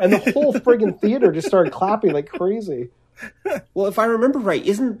Gamera." And the whole friggin' theater just started clapping like crazy. Well, if I remember right,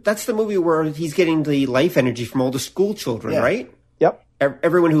 that's the movie where he's getting the life energy from all the school children, right? Yep.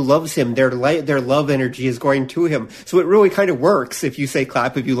 Everyone who loves him, their love energy is going to him. So it really kind of works if you say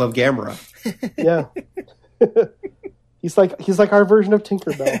 "Clap if you love Gamera." Yeah. He's like our version of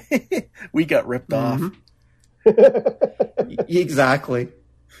Tinkerbell. We got ripped off. Exactly.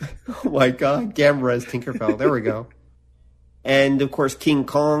 Oh my God, Gamera is Tinkerbell. There we go. And of course, King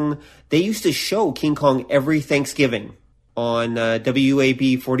Kong. They used to show King Kong every Thanksgiving on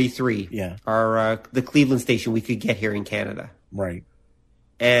WAB 43. Yeah, the Cleveland station we could get here in Canada. Right.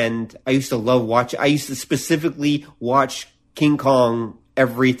 And I used to love watching. I used to specifically watch King Kong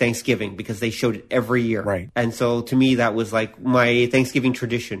every Thanksgiving because they showed it every year. Right. And so to me, that was like my Thanksgiving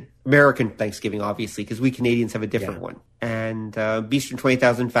tradition. American Thanksgiving, obviously, because we Canadians have a different one. And Beast from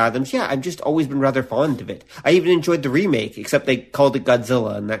 20,000 Fathoms, I've just always been rather fond of it. I even enjoyed the remake, except they called it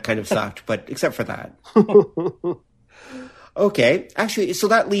Godzilla, and that kind of sucked. But except for that. Okay, actually, so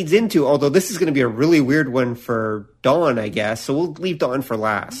that leads into, although this is going to be a really weird one for Dawn, I guess, so we'll leave Dawn for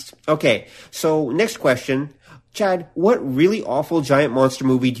last. Okay, so next question. Chad, what really awful giant monster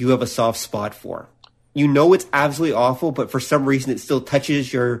movie do you have a soft spot for? You know it's absolutely awful, but for some reason it still touches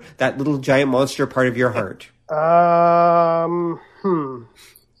that little giant monster part of your heart.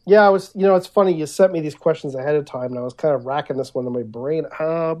 Yeah, it's funny, you sent me these questions ahead of time, and I was kind of racking this one in my brain.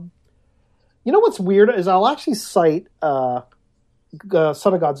 You know what's weird is I'll actually cite Son of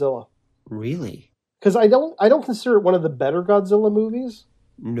Godzilla. Really? Because I don't consider it one of the better Godzilla movies.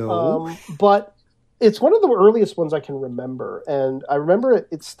 No. But it's one of the earliest ones I can remember. And I remember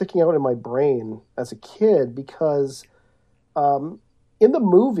it sticking out in my brain as a kid because in the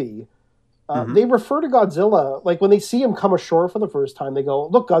movie, they refer to Godzilla, like when they see him come ashore for the first time, they go,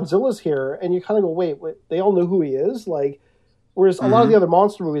 look, Godzilla's here. And you kind of go, wait, they all know who he is? Like, whereas a lot of the other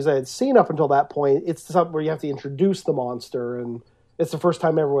monster movies I had seen up until that point, it's something where you have to introduce the monster, and it's the first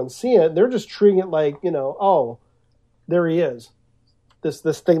time everyone's seen it. They're just treating it like, oh, there he is.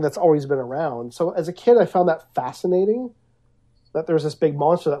 This thing that's always been around. So as a kid, I found that fascinating, that there's this big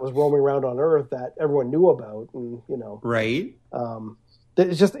monster that was roaming around on Earth that everyone knew about, and right.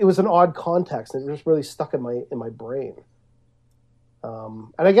 It was an odd context, and it just really stuck in my brain.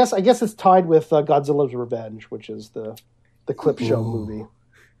 And I guess it's tied with Godzilla's Revenge, which is the clip show movie.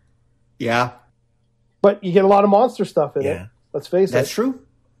 Yeah. But you get a lot of monster stuff in it. Let's face it. That's true.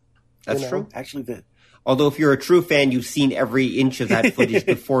 That's true. Actually, although if you're a true fan, you've seen every inch of that footage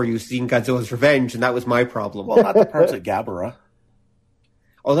before you've seen Godzilla's Revenge, and that was my problem. Well, not the parts at Gamera.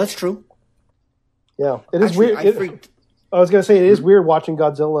 Oh, that's true. Yeah. It is weird. I was going to say, it is weird watching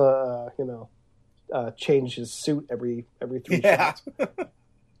Godzilla, change his suit every 3 shots.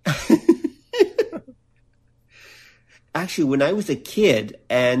 Actually, when I was a kid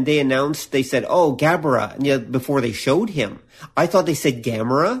and they said, oh, Gamera, before they showed him, I thought they said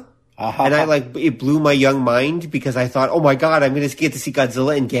Gamera. And it blew my young mind because I thought, oh my God, I'm going to get to see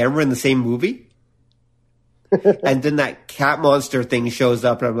Godzilla and Gamera in the same movie. And then that cat monster thing shows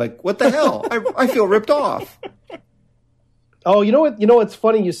up and I'm like, what the hell? I feel ripped off. Oh, you know what? It's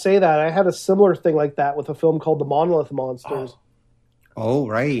funny you say that. I had a similar thing like that with a film called The Monolith Monsters. Oh,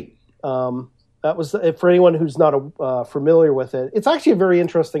 right. That was, for anyone who's not familiar with it, it's actually a very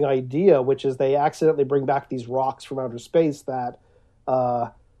interesting idea, which is they accidentally bring back these rocks from outer space that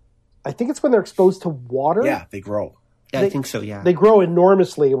I think it's when they're exposed to water. Yeah, they grow. I think so, yeah. They grow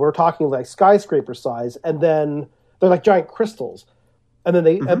enormously. We're talking like skyscraper size, and then they're like giant crystals. And then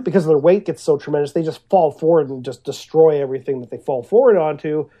they, because their weight gets so tremendous, they just fall forward and just destroy everything that they fall forward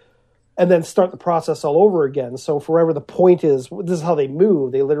onto, and then start the process all over again. So forever the point is, this is how they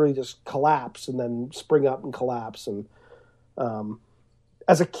move. They literally just collapse and then spring up and collapse. And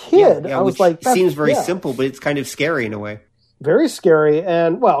as a kid, I was like, that seems very simple, but it's kind of scary in a way. Very scary.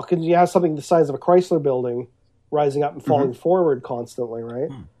 And, well, because you have something the size of a Chrysler building rising up and falling forward constantly, right?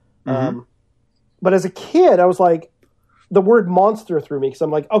 But as a kid, I was like, the word monster threw me, because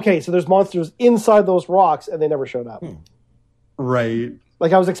I'm like, okay, so there's monsters inside those rocks, and they never showed up. Right.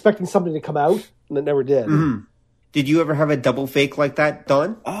 Like, I was expecting something to come out, and it never did. Did you ever have a double fake like that,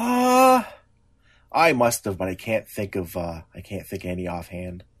 Don? I must have, but I can't think of any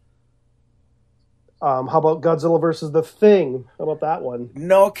offhand. How about Godzilla versus the Thing? How about that one?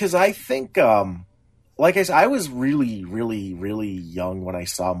 No, because I think, like I said, I was really, really, really young when I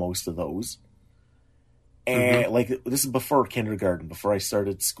saw most of those. And like, this is before kindergarten, before I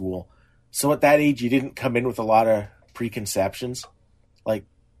started school. So at that age, you didn't come in with a lot of preconceptions. Like,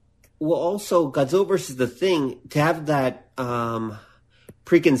 well, also Godzilla versus the Thing, to have that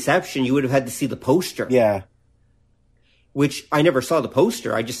preconception, you would have had to see the poster. Yeah. Which I never saw the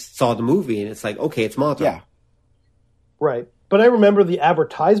poster. I just saw the movie, and it's like, okay, it's Mothra. Yeah. Right. But I remember the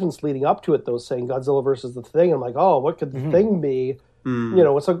advertisements leading up to it, though, saying Godzilla versus the Thing. I'm like, oh, what could the Thing be? So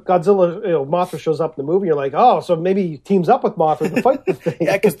Godzilla, Mothra shows up in the movie. You're like, oh, so maybe he teams up with Mothra to fight the Thing.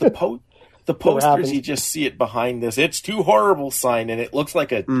 Yeah, because the posters, you just see it behind this "It's too horrible" sign, and it looks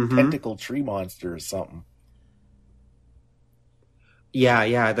like a tentacle tree monster or something.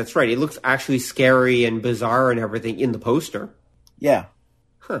 Yeah, that's right. It looks actually scary and bizarre and everything in the poster. Yeah.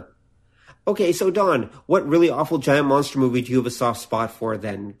 Huh. Okay, so Don, what really awful giant monster movie do you have a soft spot for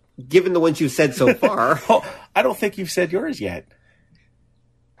then? Given the ones you've said so far. I don't think you've said yours yet.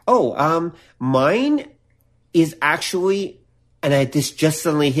 Mine is actually and this just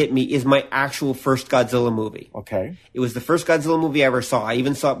suddenly hit me, is my actual first Godzilla movie. Okay. It was the first Godzilla movie I ever saw. I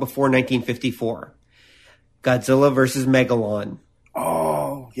even saw it before 1954. Godzilla versus Megalon.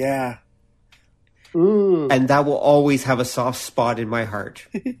 Oh, yeah. And that will always have a soft spot in my heart.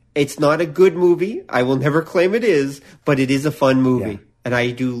 It's not a good movie. I will never claim it is, but it is a fun movie. Yeah. And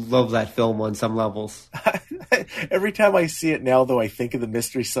I do love that film on some levels. Every time I see it now, though, I think of the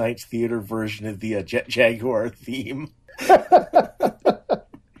Mystery Science Theater version of the Jet Jaguar theme.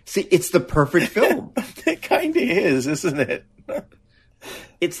 See, it's the perfect film. It kind of is, isn't it?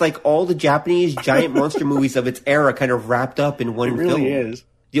 It's like all the Japanese giant monster movies of its era kind of wrapped up in one film. It really is.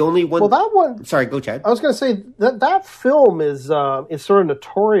 The only one... Well, that one... Sorry, go, Chad. I was going to say, that film is sort of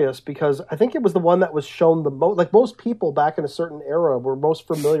notorious because I think it was the one that was shown the most... Like, most people back in a certain era were most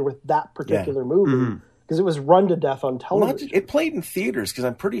familiar with that particular movie because it was run to death on television. Well, it played in theaters because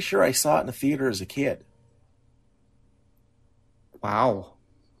I'm pretty sure I saw it in a theater as a kid. Wow.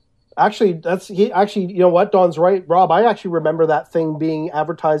 Actually, you know what? Don's right. Rob, I actually remember that thing being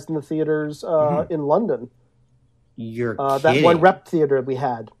advertised in the theaters in London. You're kidding. That one rep theater we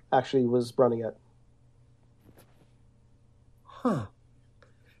had actually was running it. Huh.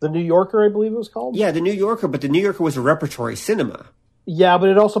 The New Yorker, I believe it was called? Yeah, the New Yorker, but the New Yorker was a repertory cinema. Yeah, but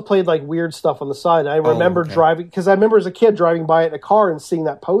it also played like weird stuff on the side. I remember driving, because I remember as a kid driving by it in a car and seeing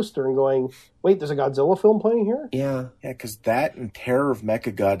that poster and going, wait, there's a Godzilla film playing here? Yeah. Yeah, because that and Terror of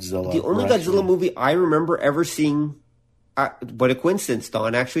Mechagodzilla. The only Godzilla movie I remember ever seeing, what a coincidence,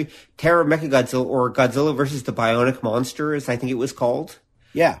 Don, actually, Terror of Mechagodzilla, or Godzilla versus the Bionic Monster, as I think it was called.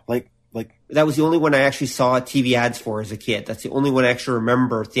 Yeah, like that was the only one I actually saw TV ads for as a kid. That's the only one I actually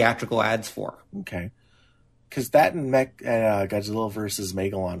remember theatrical ads for. Okay. Because that and Godzilla versus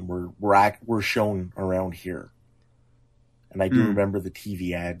Megalon were shown around here. And I do remember the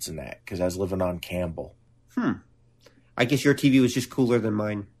TV ads in that, because I was living on Campbell. I guess your TV was just cooler than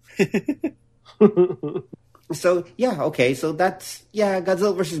mine. So, yeah, okay. So that's,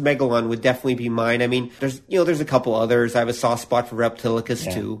 Godzilla versus Megalon would definitely be mine. I mean, there's a couple others. I have a soft spot for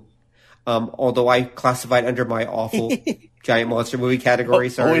Reptilicus, too. Although I classified under my awful giant monster movie category.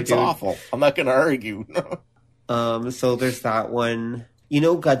 Sorry, it's awful. I'm not going to argue. So there's that one.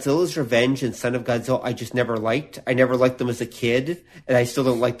 Godzilla's Revenge and Son of Godzilla, I just never liked. I never liked them as a kid, and I still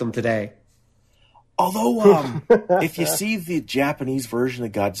don't like them today. Although, if you see the Japanese version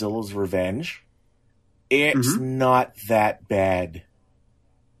of Godzilla's Revenge, it's not that bad.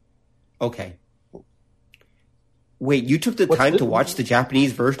 Okay. Wait, you took the time to watch the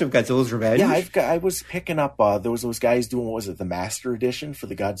Japanese version of Godzilla's Revenge? Yeah, I was picking up, there was those guys doing, what was it, the Master Edition for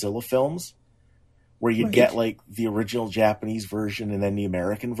the Godzilla films, where you'd get like the original Japanese version and then the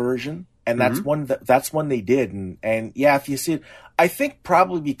American version. And that's one they did. And yeah, if you see it, I think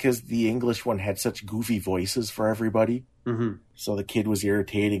probably because the English one had such goofy voices for everybody. So the kid was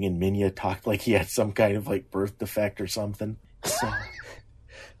irritating and Minya talked like he had some kind of like birth defect or something. So...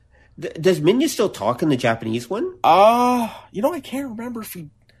 Does Minya still talk in the Japanese one? I can't remember if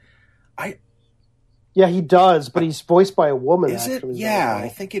Yeah, he does, but he's voiced by a woman. Is actually. it? Yeah, I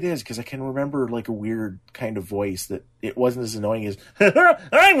think it is, because I can remember like a weird kind of voice that it wasn't as annoying as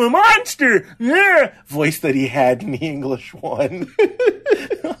 "I'm a monster" voice that he had in the English one.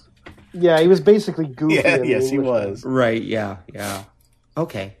 Yeah, he was basically goofy. Yes, he was. One. Right? Yeah.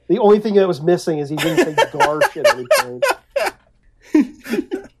 Okay. The only thing that was missing is he didn't say "garsh" at any point.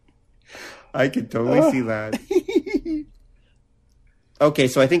 I could totally see that. Okay,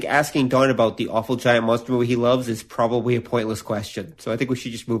 so I think asking Don about the awful giant monster movie he loves is probably a pointless question. So I think we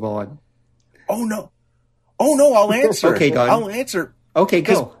should just move on. Oh, no, I'll answer. Okay, Don. I'll answer. Okay,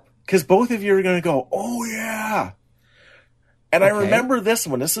 go. Because both of you are going to go, oh, yeah. And I remember this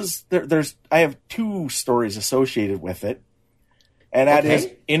one. This is, I have two stories associated with it. And that is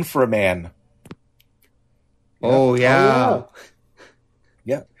Inframan. Oh, yeah.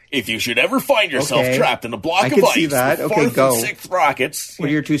 Yeah. If you should ever find yourself trapped in a block of ice, see that. with Okay, fourth go. and sixth rockets. What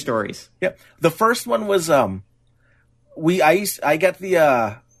are your two stories? Yeah. The first one was I got the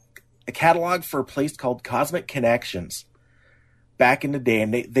a catalog for a place called Cosmic Connections back in the day,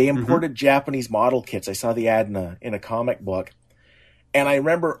 and they imported Japanese model kits. I saw the ad in a comic book, and I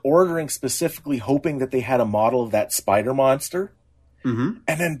remember ordering specifically, hoping that they had a model of that spider monster. And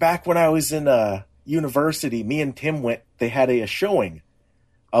then back when I was in university, me and Tim went. They had a showing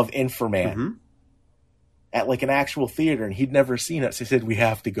of Inframan at like an actual theater, and he'd never seen it, so he said, we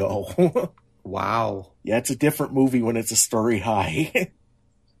have to go. Wow. Yeah, it's a different movie when it's a story high.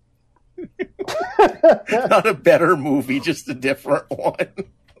 Not a better movie, just a different one.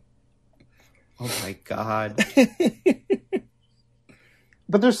 Oh my God.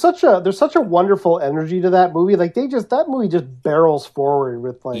 But there's such a wonderful energy to that movie. Like that movie just barrels forward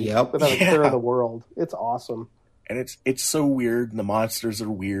with without a care in the world. It's awesome. And it's so weird, and the monsters are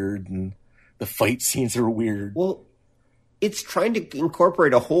weird, and the fight scenes are weird. Well, it's trying to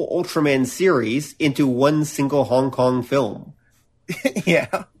incorporate a whole Ultraman series into one single Hong Kong film.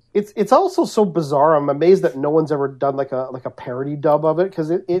 Yeah. It's also so bizarre. I'm amazed that no one's ever done like a parody dub of it, because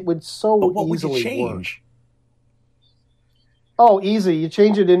it would so what easily would you change? work. Oh, easy. You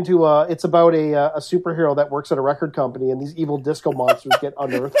change it into it's about a superhero that works at a record company, and these evil disco monsters get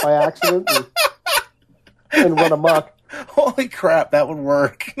unearthed by accident and run amok. Holy crap, that would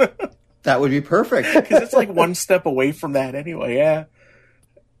work. That would be perfect. Because it's like one step away from that anyway, yeah.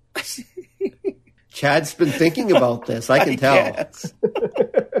 Chad's been thinking about this, I can tell. Guess.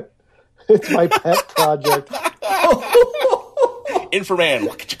 It's my pet project. Inframan.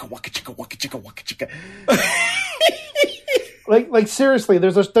 Waka chicka, waka chicka, waka chicka, waka chicka. Like seriously,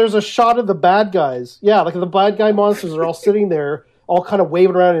 there's a shot of the bad guys. Yeah, like the bad guy monsters are all sitting there, all kind of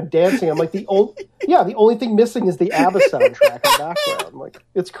waving around and dancing. I'm like, the only thing missing is the ABBA soundtrack in the background. I'm like,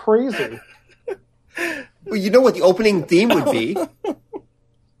 it's crazy. Well, you know what the opening theme would be?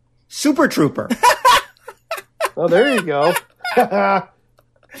 Super Trooper. Oh, there you go.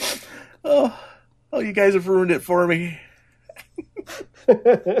 Oh, you guys have ruined it for me.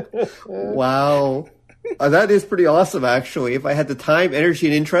 Wow. That is pretty awesome, actually. If I had the time, energy,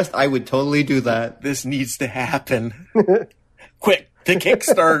 and interest, I would totally do that. This needs to happen. Quick, to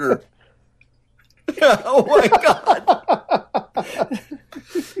Kickstarter. Oh my god.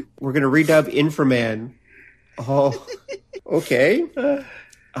 We're going to redub Inframan. Oh, okay.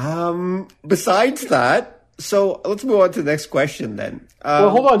 Besides that, so let's move on to the next question then. Well,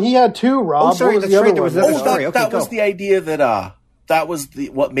 hold on. He had two, Rob. Oh, sorry, what was that's the other right. There was one? another story. Okay, that go. was the idea that was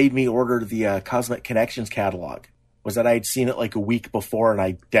what made me order the Cosmic Connections catalog. Was that I had seen it like a week before, and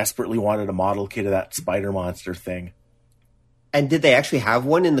I desperately wanted a model kit of that spider monster thing. And did they actually have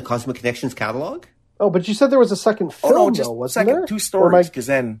one in the Cosmic Connections catalog? Oh, but you said there was a second film, though, wasn't there? Two stories, because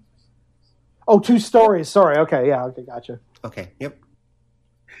then... Oh, two stories. Sorry. Okay, yeah. Okay, gotcha. Okay, yep.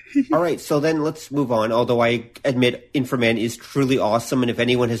 All right, so then let's move on. Although I admit Inframan is truly awesome, and if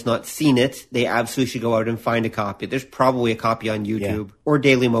anyone has not seen it, they absolutely should go out and find a copy. There's probably a copy on YouTube or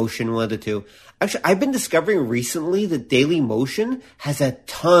Dailymotion, one of the two. Actually, I've been discovering recently that Dailymotion has a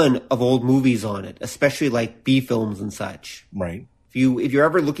ton of old movies on it, especially like B films and such. Right. If you're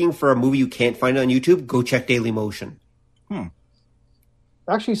ever looking for a movie you can't find on YouTube, go check Dailymotion.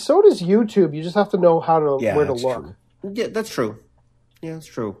 Actually, so does YouTube. You just have to know where to look. True. Yeah, that's true. Yeah, that's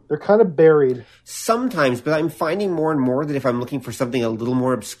true. They're kind of buried. Sometimes, but I'm finding more and more that if I'm looking for something a little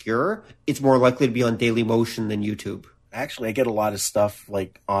more obscure, it's more likely to be on Dailymotion than YouTube. Actually, I get a lot of stuff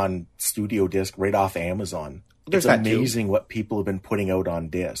like on Studio Disc right off Amazon. There's it's that too. amazing what people have been putting out on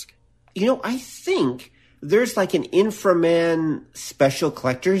disc. You know, I think there's like an Inframan special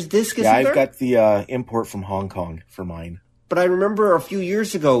collector's disc, isn't there? I've got the import from Hong Kong for mine. But I remember a few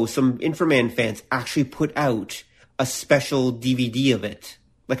years ago, some Inframan fans actually put out a special DVD of it,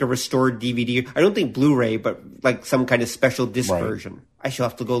 like a restored DVD. I don't think Blu-ray, but like some kind of special disc version. I shall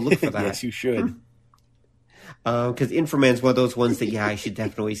have to go look for that. Yes, you should. Because Inframan's one of those ones that, I should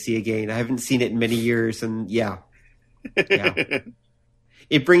definitely see again. I haven't seen it in many years, and yeah.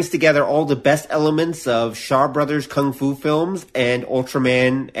 It brings together all the best elements of Shaw Brothers Kung Fu films and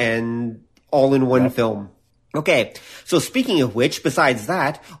Ultraman and all in one film. Okay, so speaking of which, besides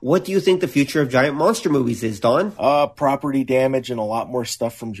that, what do you think the future of giant monster movies is, Don? Property damage and a lot more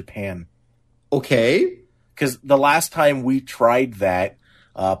stuff from Japan. Okay. Because the last time we tried that,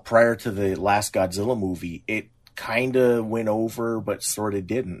 prior to the last Godzilla movie, it kind of went over, but sort of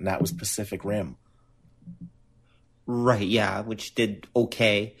didn't, and that was Pacific Rim. Right, yeah, which did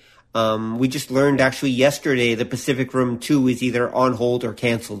okay. We just learned actually yesterday that Pacific Rim 2 is either on hold or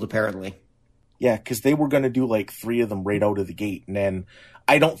canceled, apparently. Yeah, because they were going to do like 3 of them right out of the gate. And then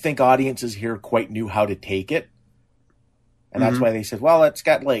I don't think audiences here quite knew how to take it. And that's why they said, well, it's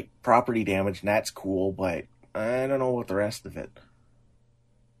got like property damage and that's cool, but I don't know about the rest of it.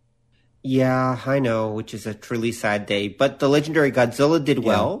 Yeah, I know, which is a truly sad day. But the legendary Godzilla did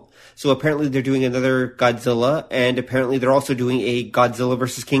well. So apparently they're doing another Godzilla, and apparently they're also doing a Godzilla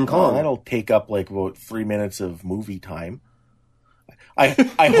versus King Kong. That'll take up like about 3 minutes of movie time. I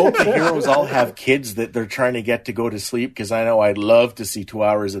hope the heroes all have kids that they're trying to get to go to sleep, because I know I'd love to see 2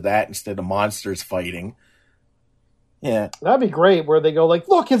 hours of that instead of monsters fighting. Yeah. That'd be great, where they go like,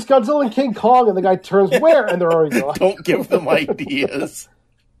 look, it's Godzilla and King Kong, and the guy turns where? And they're already gone. Don't give them ideas.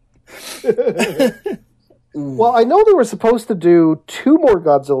 Well, I know they were supposed to do 2 more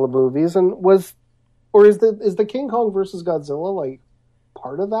Godzilla movies, and is the King Kong versus Godzilla like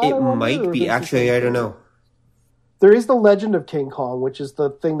part of that? It might be. Actually, I don't know. There is the Legend of King Kong, which is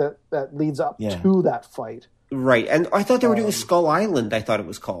the thing that leads up to that fight. Right. And I thought they were doing Skull Island, I thought it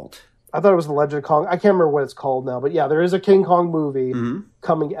was called. I thought it was the Legend of Kong. I can't remember what it's called now. But yeah, there is a King Kong movie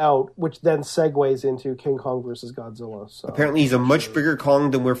coming out, which then segues into King Kong versus Godzilla. So apparently he's a much bigger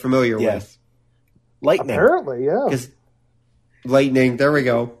Kong than we're familiar with. Lightning. Apparently, yeah. Because lightning, there we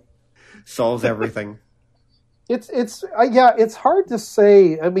go, solves everything. It's hard to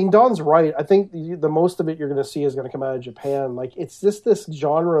say. I mean, Don's right. I think the most of it you're going to see is going to come out of Japan. Like, it's just this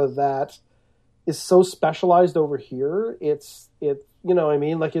genre that is so specialized over here. You know what I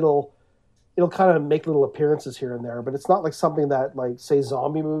mean? Like, it'll kind of make little appearances here and there, but it's not like something that, like, say,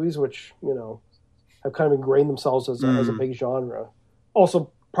 zombie movies, which, you know, have kind of ingrained themselves as a big genre.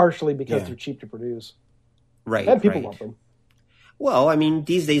 Also, partially because they're cheap to produce. Right. And people love them. Well, I mean,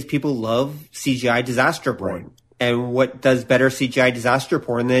 these days people love CGI disaster porn. Right. And what does better CGI disaster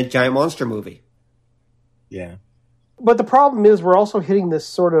porn than a giant monster movie? Yeah. But the problem is we're also hitting this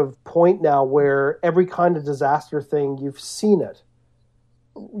sort of point now where every kind of disaster thing, you've seen it.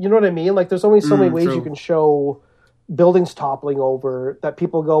 You know what I mean? Like, there's only so many ways you can show buildings toppling over that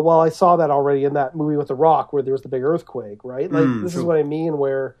people go, well, I saw that already in that movie with The Rock where there was the big earthquake, right? Like, this is what I mean,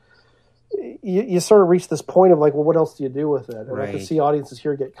 where you sort of reach this point of like, well, what else do you do with it? And I can see audiences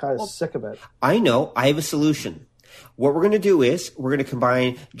here get kind of sick of it. I know. I have a solution. What we're going to do is we're going to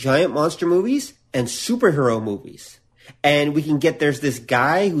combine giant monster movies and superhero movies. And we can get, there's this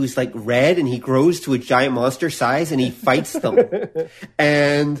guy who's like red and he grows to a giant monster size and he fights them.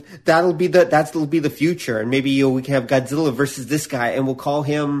 And that'll be the future. And maybe we can have Godzilla versus this guy and we'll call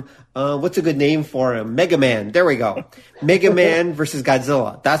him, what's a good name for him? Mega Man. There we go. Mega Man versus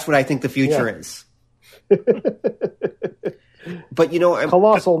Godzilla. That's what I think the future is. But, you know,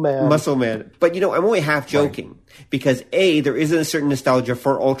 Colossal Man. Muscle Man. But, you know, I'm only half joking because A, there isn't a certain nostalgia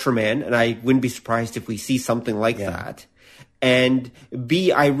for Ultraman, and I wouldn't be surprised if we see something like that. And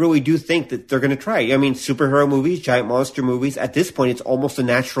B, I really do think that they're going to try. I mean, superhero movies, giant monster movies, at this point, it's almost a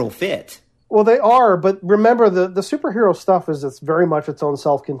natural fit. Well, they are, but remember, the superhero stuff it's very much its own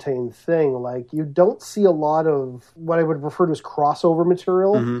self-contained thing. Like, you don't see a lot of what I would refer to as crossover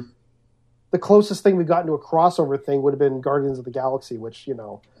material. Mm-hmm. The closest thing we got into a crossover thing would have been Guardians of the Galaxy, which, you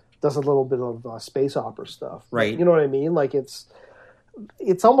know, does a little bit of space opera stuff. Right. You know what I mean? Like, it's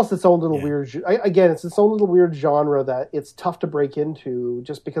almost its own little weird... Again, it's its own little weird genre that it's tough to break into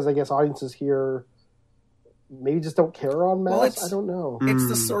just because, I guess, audiences here maybe just don't care on mass. Well, I don't know. It's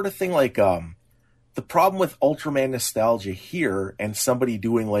the sort of thing like... the problem with Ultraman nostalgia here and somebody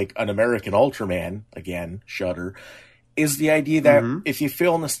doing, like, an American Ultraman, again, Shudder... is the idea that if you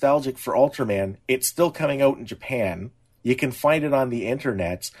feel nostalgic for Ultraman, it's still coming out in Japan. You can find it on the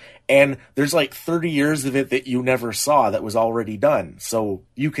internet, and there's like 30 years of it that you never saw that was already done. So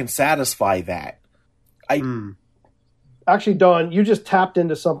you can satisfy that. Actually, Don, you just tapped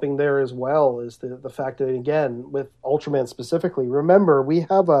into something there as well, is the fact that, again, with Ultraman specifically, remember, we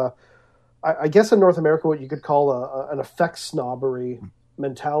have I guess in North America, what you could call an effects snobbery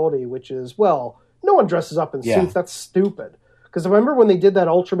mentality, which is, well, no one dresses up in suits. That's stupid. Because remember when they did that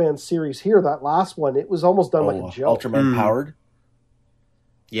Ultraman series here, that last one, it was almost done like a joke. Ultraman Powered?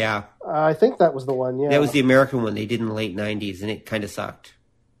 Yeah. I think that was the one, yeah. That was the American one they did in the late 90s, and it kind of sucked.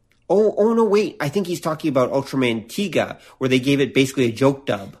 Oh, no, wait. I think he's talking about Ultraman Tiga, where they gave it basically a joke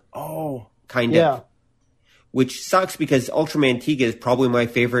dub. Oh. Kind of. Which sucks because Ultraman Tiga is probably my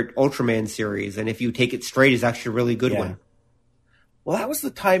favorite Ultraman series, and if you take it straight, it's actually a really good one. Well, that was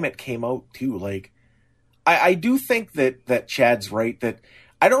the time it came out, too. Like, I do think that Chad's right, that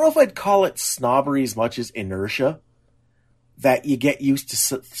I don't know if I'd call it snobbery as much as inertia, that you get used to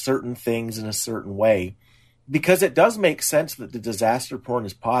certain things in a certain way. Because it does make sense that the disaster porn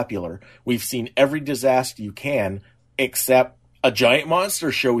is popular. We've seen every disaster you can, except a giant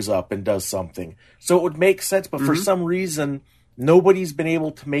monster shows up and does something. So it would make sense, but for some reason, nobody's been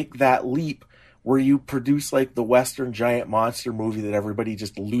able to make that leap where you produce like the Western giant monster movie that everybody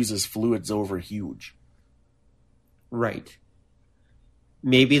just loses fluids over huge. Right.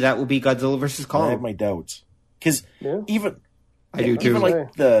 Maybe that will be Godzilla versus Kong. I have my doubts. Because even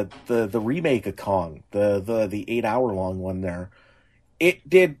like the remake of Kong, the 8-hour long one there, it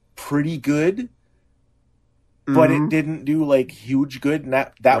did pretty good, but it didn't do like huge good, and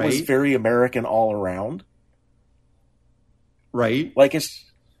that was very American all around. Right. Like it's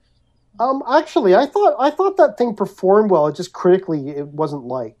actually, I thought that thing performed well. It just critically, it wasn't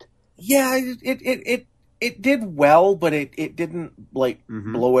liked. Yeah, it did well, but it didn't like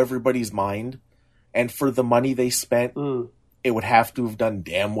blow everybody's mind. And for the money they spent, it would have to have done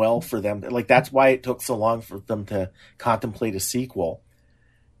damn well for them. Like that's why it took so long for them to contemplate a sequel.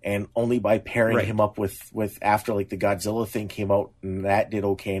 And only by pairing Right. him up with after like the Godzilla thing came out and that did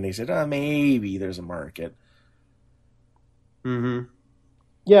okay, and they said, maybe there's a market. Mm-hmm.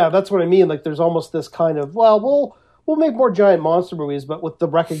 Yeah, that's what I mean. Like, there's almost this kind of, well, we'll make more giant monster movies, but with the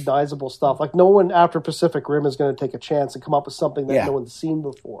recognizable stuff. Like, no one after Pacific Rim is going to take a chance and come up with something that no one's seen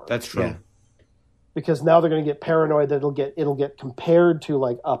before. That's true. Yeah. Because now they're going to get paranoid that it'll get compared to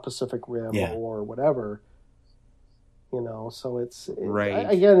like a Pacific Rim or whatever. You know, so it's right.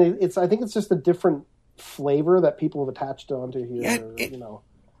 I think it's just a different flavor that people have attached onto here. You know,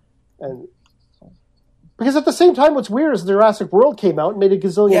 and because at the same time, what's weird is Jurassic World came out and made a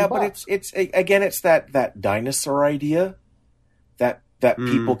gazillion bucks. But it's that dinosaur idea that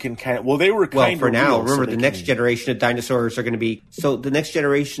people can kind of, they were kind of for now. real, Remember, so the next generation of dinosaurs are going to be, so the next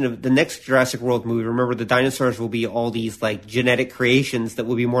generation of the next Jurassic World movie, remember, the dinosaurs will be all these like genetic creations that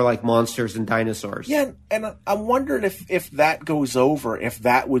will be more like monsters than dinosaurs. Yeah, and I'm wondering if that goes over, if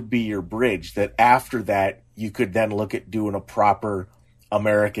that would be your bridge, that after that you could then look at doing a proper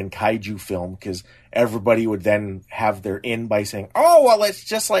American kaiju film, because everybody would then have their in by saying, oh, well, it's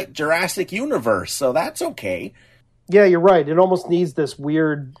just like Jurassic Universe, so that's okay. Yeah, you're right. It almost needs this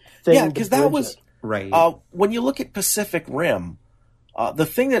weird thing. Yeah, because that was right. When you look at Pacific Rim, the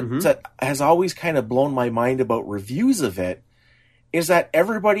thing that has always kind of blown my mind about reviews of it is that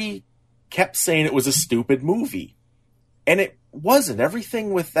everybody kept saying it was a stupid movie, and it wasn't.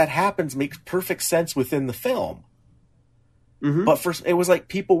 Everything with that happens makes perfect sense within the film. Mm-hmm. But first, it was like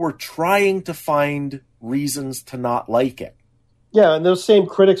people were trying to find reasons to not like it. Yeah, and those same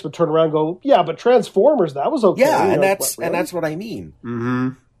critics would turn around and go, "Yeah, but Transformers, that was okay." Yeah, and that's what I mean. Mm-hmm.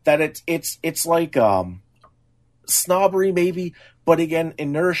 That it's like snobbery, maybe, but again,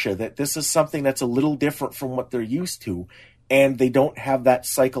 inertia. That this is something that's a little different from what they're used to, and they don't have that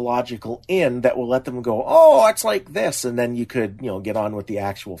psychological in that will let them go, "Oh, it's like this," and then you could get on with the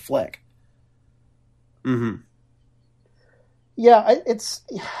actual flick. Mm-hmm. Yeah, it's.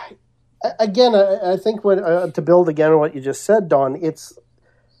 Again, I think when to build again on what you just said, Don, it's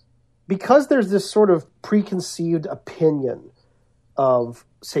because there's this sort of preconceived opinion of,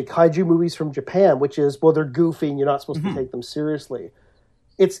 say, kaiju movies from Japan, which is, well, they're goofy and you're not supposed to take them seriously.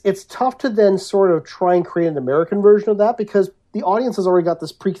 It's tough to then sort of try and create an American version of that because the audience has already got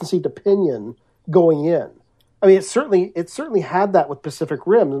this preconceived opinion going in. I mean, it certainly had that with Pacific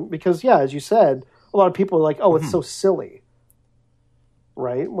Rim because, yeah, as you said, a lot of people are like, oh, it's so silly.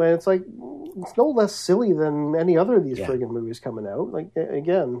 Right? When it's like, it's no less silly than any other of these friggin' movies coming out. Like,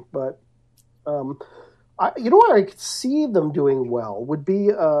 again, but, where I could see them doing well would be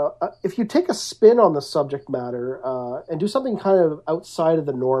if you take a spin on the subject matter and do something kind of outside of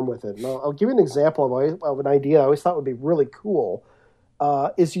the norm with it. And I'll give you an example of an idea I always thought would be really cool.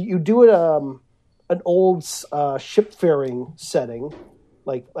 Is you do an old shipfaring setting,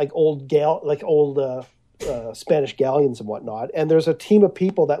 like old Spanish galleons and whatnot, and there's a team of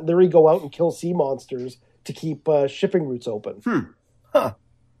people that literally go out and kill sea monsters to keep shipping routes open.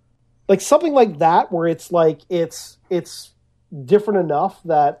 Like something like that, where it's like it's different enough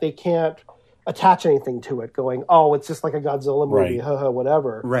that they can't attach anything to it. Going, oh, it's just like a Godzilla movie,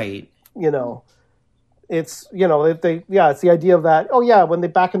 whatever. Right. It's it's the idea of that. Oh yeah, when they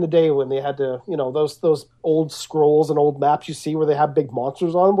back in the day when they had to, those old scrolls and old maps you see where they have big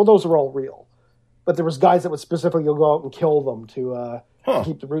monsters on them. Well, those are all real. But there was guys that would specifically go out and kill them to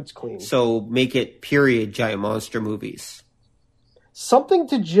keep the routes clean. So make it period giant monster movies. Something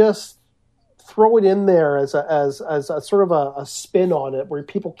to just throw it in there as a sort of a spin on it, where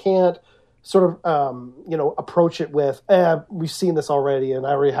people can't sort of approach it with, we've seen this already, and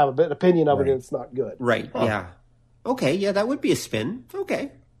I already have an opinion of it, and it's not good. Right. Yeah. Okay. Yeah, that would be a spin.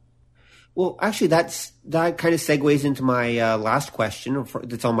 Okay. Well, actually, that kind of segues into my last question.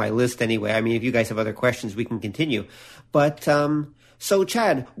 That's on my list anyway. I mean, if you guys have other questions, we can continue. But so,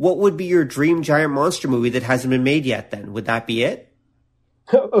 Chad, what would be your dream giant monster movie that hasn't been made yet? Then would that be it?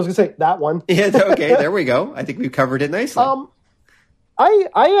 I was going to say that one. Yeah. Okay. There we go. I think we've covered it nicely.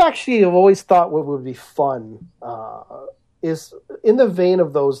 I actually have always thought what would be fun is in the vein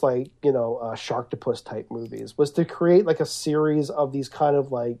of those Sharktopus type movies was to create like a series of these kind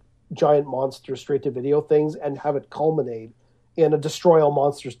of like giant monster straight to video things and have it culminate in a Destroy All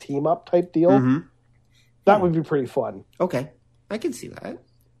Monsters team up type deal. Mm-hmm. That would be pretty fun. Okay. I can see that.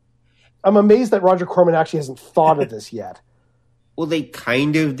 I'm amazed that Roger Corman actually hasn't thought of this yet. Well, they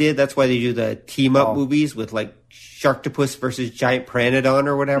kind of did. That's why they do the team up movies with like Sharktopus versus Giant Pteranodon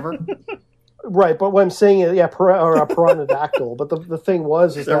or whatever. Right. But what I'm saying is, a Pteranodactyl. But the thing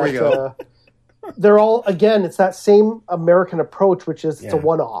was, is there we go. They're all, again, it's that same American approach, which is it's a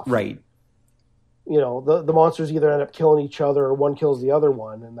one-off. Right. the monsters either end up killing each other or one kills the other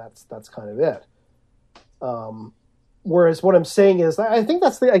one, and that's kind of it. Whereas what I'm saying is, I think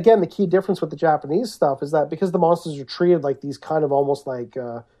that's the key difference with the Japanese stuff is that because the monsters are treated like these kind of almost like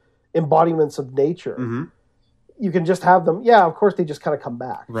embodiments of nature, you can just have them. Yeah, of course they just kind of come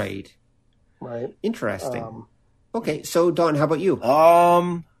back. Right. Interesting. Okay, so Don, how about you?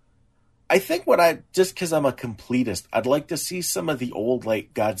 I think just because I'm a completist, I'd like to see some of the old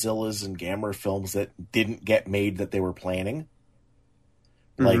like Godzillas and Gamera films that didn't get made that they were planning.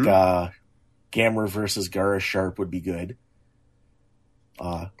 Like Gamera versus Gara Sharp would be good.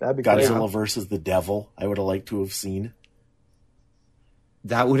 That'd be Godzilla great. versus the Devil, I would have liked to have seen.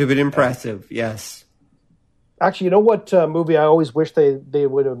 That would have been impressive, yes. Actually, you know what movie I always wish they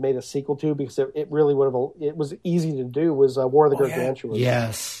would have made a sequel to because it really would have. It was easy to do. Was War of the Gargantuas?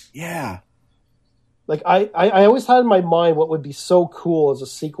 Yes. Yeah. Like I always had in my mind what would be so cool as a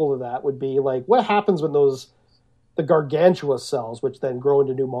sequel to that would be like what happens when the Gargantua cells, which then grow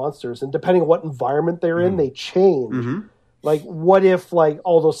into new monsters, and depending on what environment they're in, they change. Like, what if like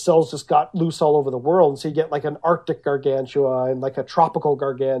all those cells just got loose all over the world, and so you get like an Arctic Gargantua and like a tropical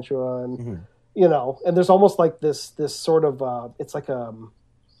Gargantua, and and there's almost like this sort of it's like an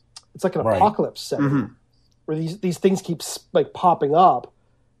apocalypse setting where these things keep like popping up.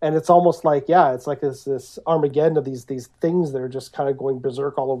 And it's almost like, it's like this Armageddon of these things that are just kind of going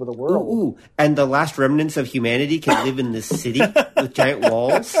berserk all over the world. Ooh. And the last remnants of humanity can live in this city with giant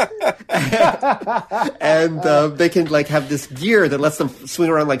walls. And they can like have this gear that lets them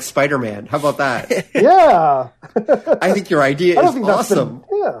swing around like Spider-Man. How about that? Yeah. I think your idea is awesome.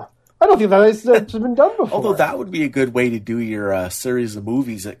 I don't think that's been done before. Although that would be a good way to do your series of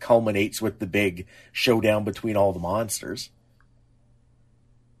movies that culminates with the big showdown between all the monsters.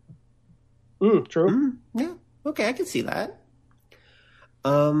 True. Yeah. Okay, I can see that.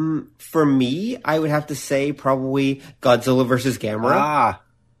 For me, I would have to say probably Godzilla versus Gamera.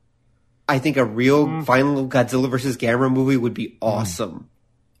 I think a real final Godzilla versus Gamera movie would be awesome.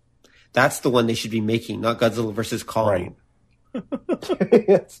 That's the one they should be making, not Godzilla versus Kong. Right.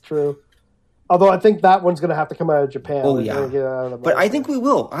 It's true. Although I think that one's going to have to come out of Japan. Oh, yeah. But I think we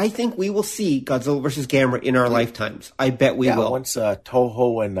will. I think we will see Godzilla versus Gamera in our lifetimes. I bet we will. Once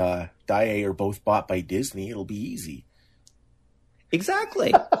Toho and Daiei are both bought by Disney, it'll be easy.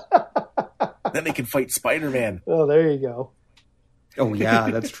 Exactly. Then they can fight Spider-Man. Oh, there you go. Oh, yeah,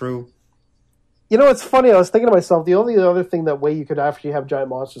 that's true. You know, it's funny. I was thinking to myself, the only other thing that way you could actually have giant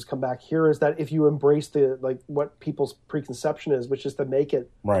monsters come back here is that if you embrace what people's preconception is, which is to make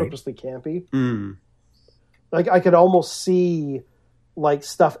it purposely campy. Like I could almost see like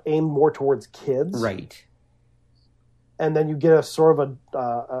stuff aimed more towards kids, right? And then you get a sort of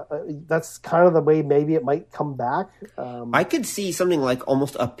that's kind of the way maybe it might come back. I could see something like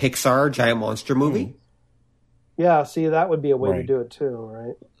almost a Pixar giant monster movie. Yeah, see, that would be a way to do it too,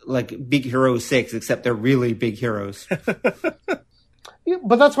 right? Like Big Hero 6, except they're really big heroes. Yeah,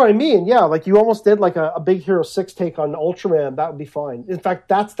 but that's what I mean. Yeah, like you almost did like a Big Hero 6 take on Ultraman. That would be fine. In fact,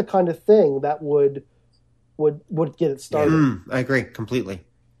 that's the kind of thing that would get it started. I agree completely.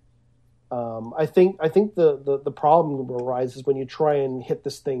 I think the problem arises when you try and hit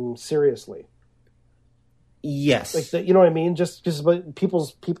this thing seriously. Yes, like you know what I mean. Just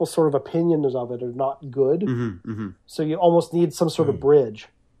people's sort of opinions of it are not good. So you almost need some sort of bridge.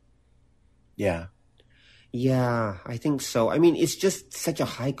 Yeah, I think so. I mean, it's just such a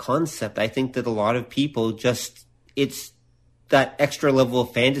high concept. I think that a lot of people it's that extra level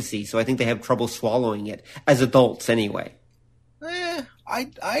of fantasy. So I think they have trouble swallowing it as adults anyway. I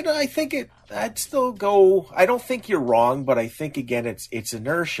think I'd still go. I don't think you're wrong, but I think again it's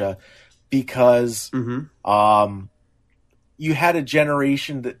inertia because you had a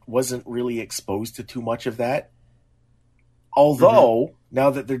generation that wasn't really exposed to too much of that. Although now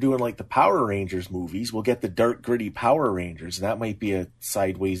that they're doing like the Power Rangers movies, we'll get the dark, gritty Power Rangers, and that might be a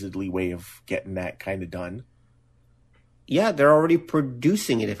sidewaysly way of getting that kind of done. Yeah, they're already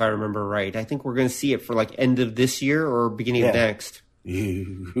producing it, if I remember right. I think we're going to see it for like end of this year or beginning of next.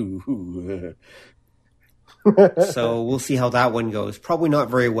 So we'll see how that one goes. Probably not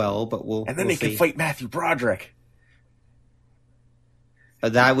very well, but we'll. And then we'll they can fight Matthew Broderick.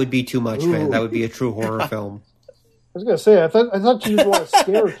 That would be too much, man. That would be a true horror film. I was going to say, I thought you just want to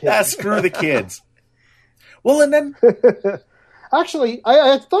scare kids. Screw the kids. Well, and then actually,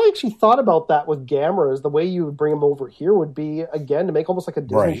 I thought about that with Gamera. Is the way you would bring them over here would be again to make almost like a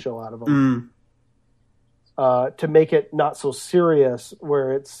Disney show out of them. To make it not so serious,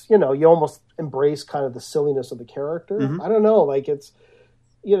 where it's you almost embrace kind of the silliness of the character. I don't know, like it's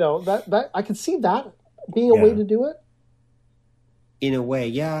that I could see that being a way to do it. In a way,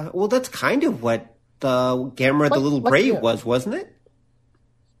 yeah. Well, that's kind of what Gamera the Little Brave yeah. wasn't it?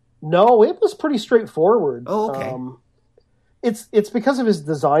 No, it was pretty straightforward. Oh, okay. It's because of his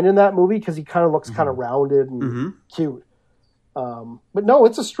design in that movie, because he kind of looks kind of rounded and cute. But no,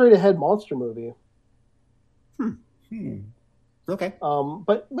 it's a straight ahead monster movie. Okay.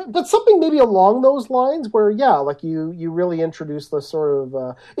 But something maybe along those lines where, yeah, like you really introduce the sort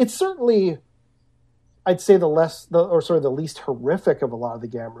of it's certainly, I'd say the least horrific of a lot of the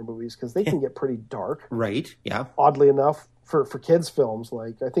Gamera movies, because they can get pretty dark. Right. Yeah. Oddly enough, for kids films,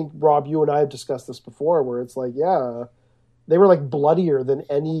 like I think Rob, you and I have discussed this before, where it's like, yeah, they were like bloodier than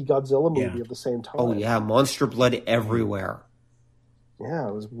any Godzilla movie of the same time. Oh yeah, monster blood everywhere. Yeah,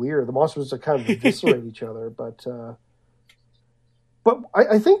 it was weird. The monsters would kind of eviscerate each other, but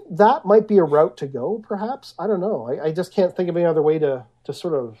I think that might be a route to go, perhaps. I don't know. I just can't think of any other way to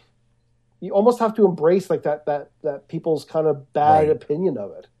sort of... You almost have to embrace like that people's kind of bad opinion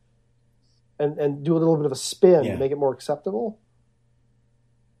of it, and do a little bit of a spin to make it more acceptable.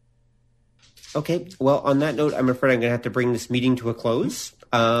 Okay. Well, on that note, I'm afraid I'm going to have to bring this meeting to a close.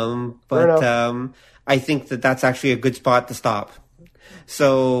 But I think that's actually a good spot to stop.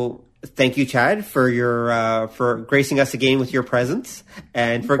 So thank you, Chad, for your for gracing us again with your presence,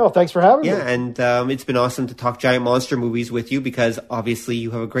 and thanks for having me. Yeah, and it's been awesome to talk giant monster movies with you, because obviously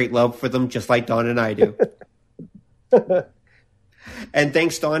you have a great love for them, just like Don and I do. And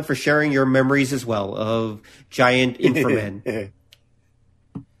thanks, Don, for sharing your memories as well of giant inframen.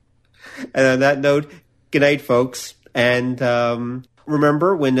 And on that note, good night, folks. And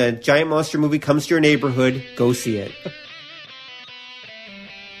remember, when a giant monster movie comes to your neighborhood, go see it.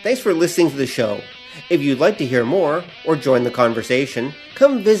 Thanks for listening to the show. If you'd like to hear more or join the conversation,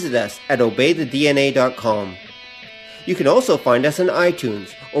 come visit us at obeythedna.com. You can also find us on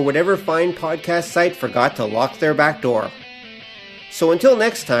iTunes or whatever fine podcast site forgot to lock their back door. So until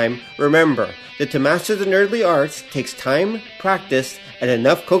next time, remember that to master the nerdly arts takes time, practice, and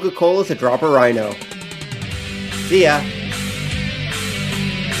enough Coca-Cola to drop a rhino. See ya!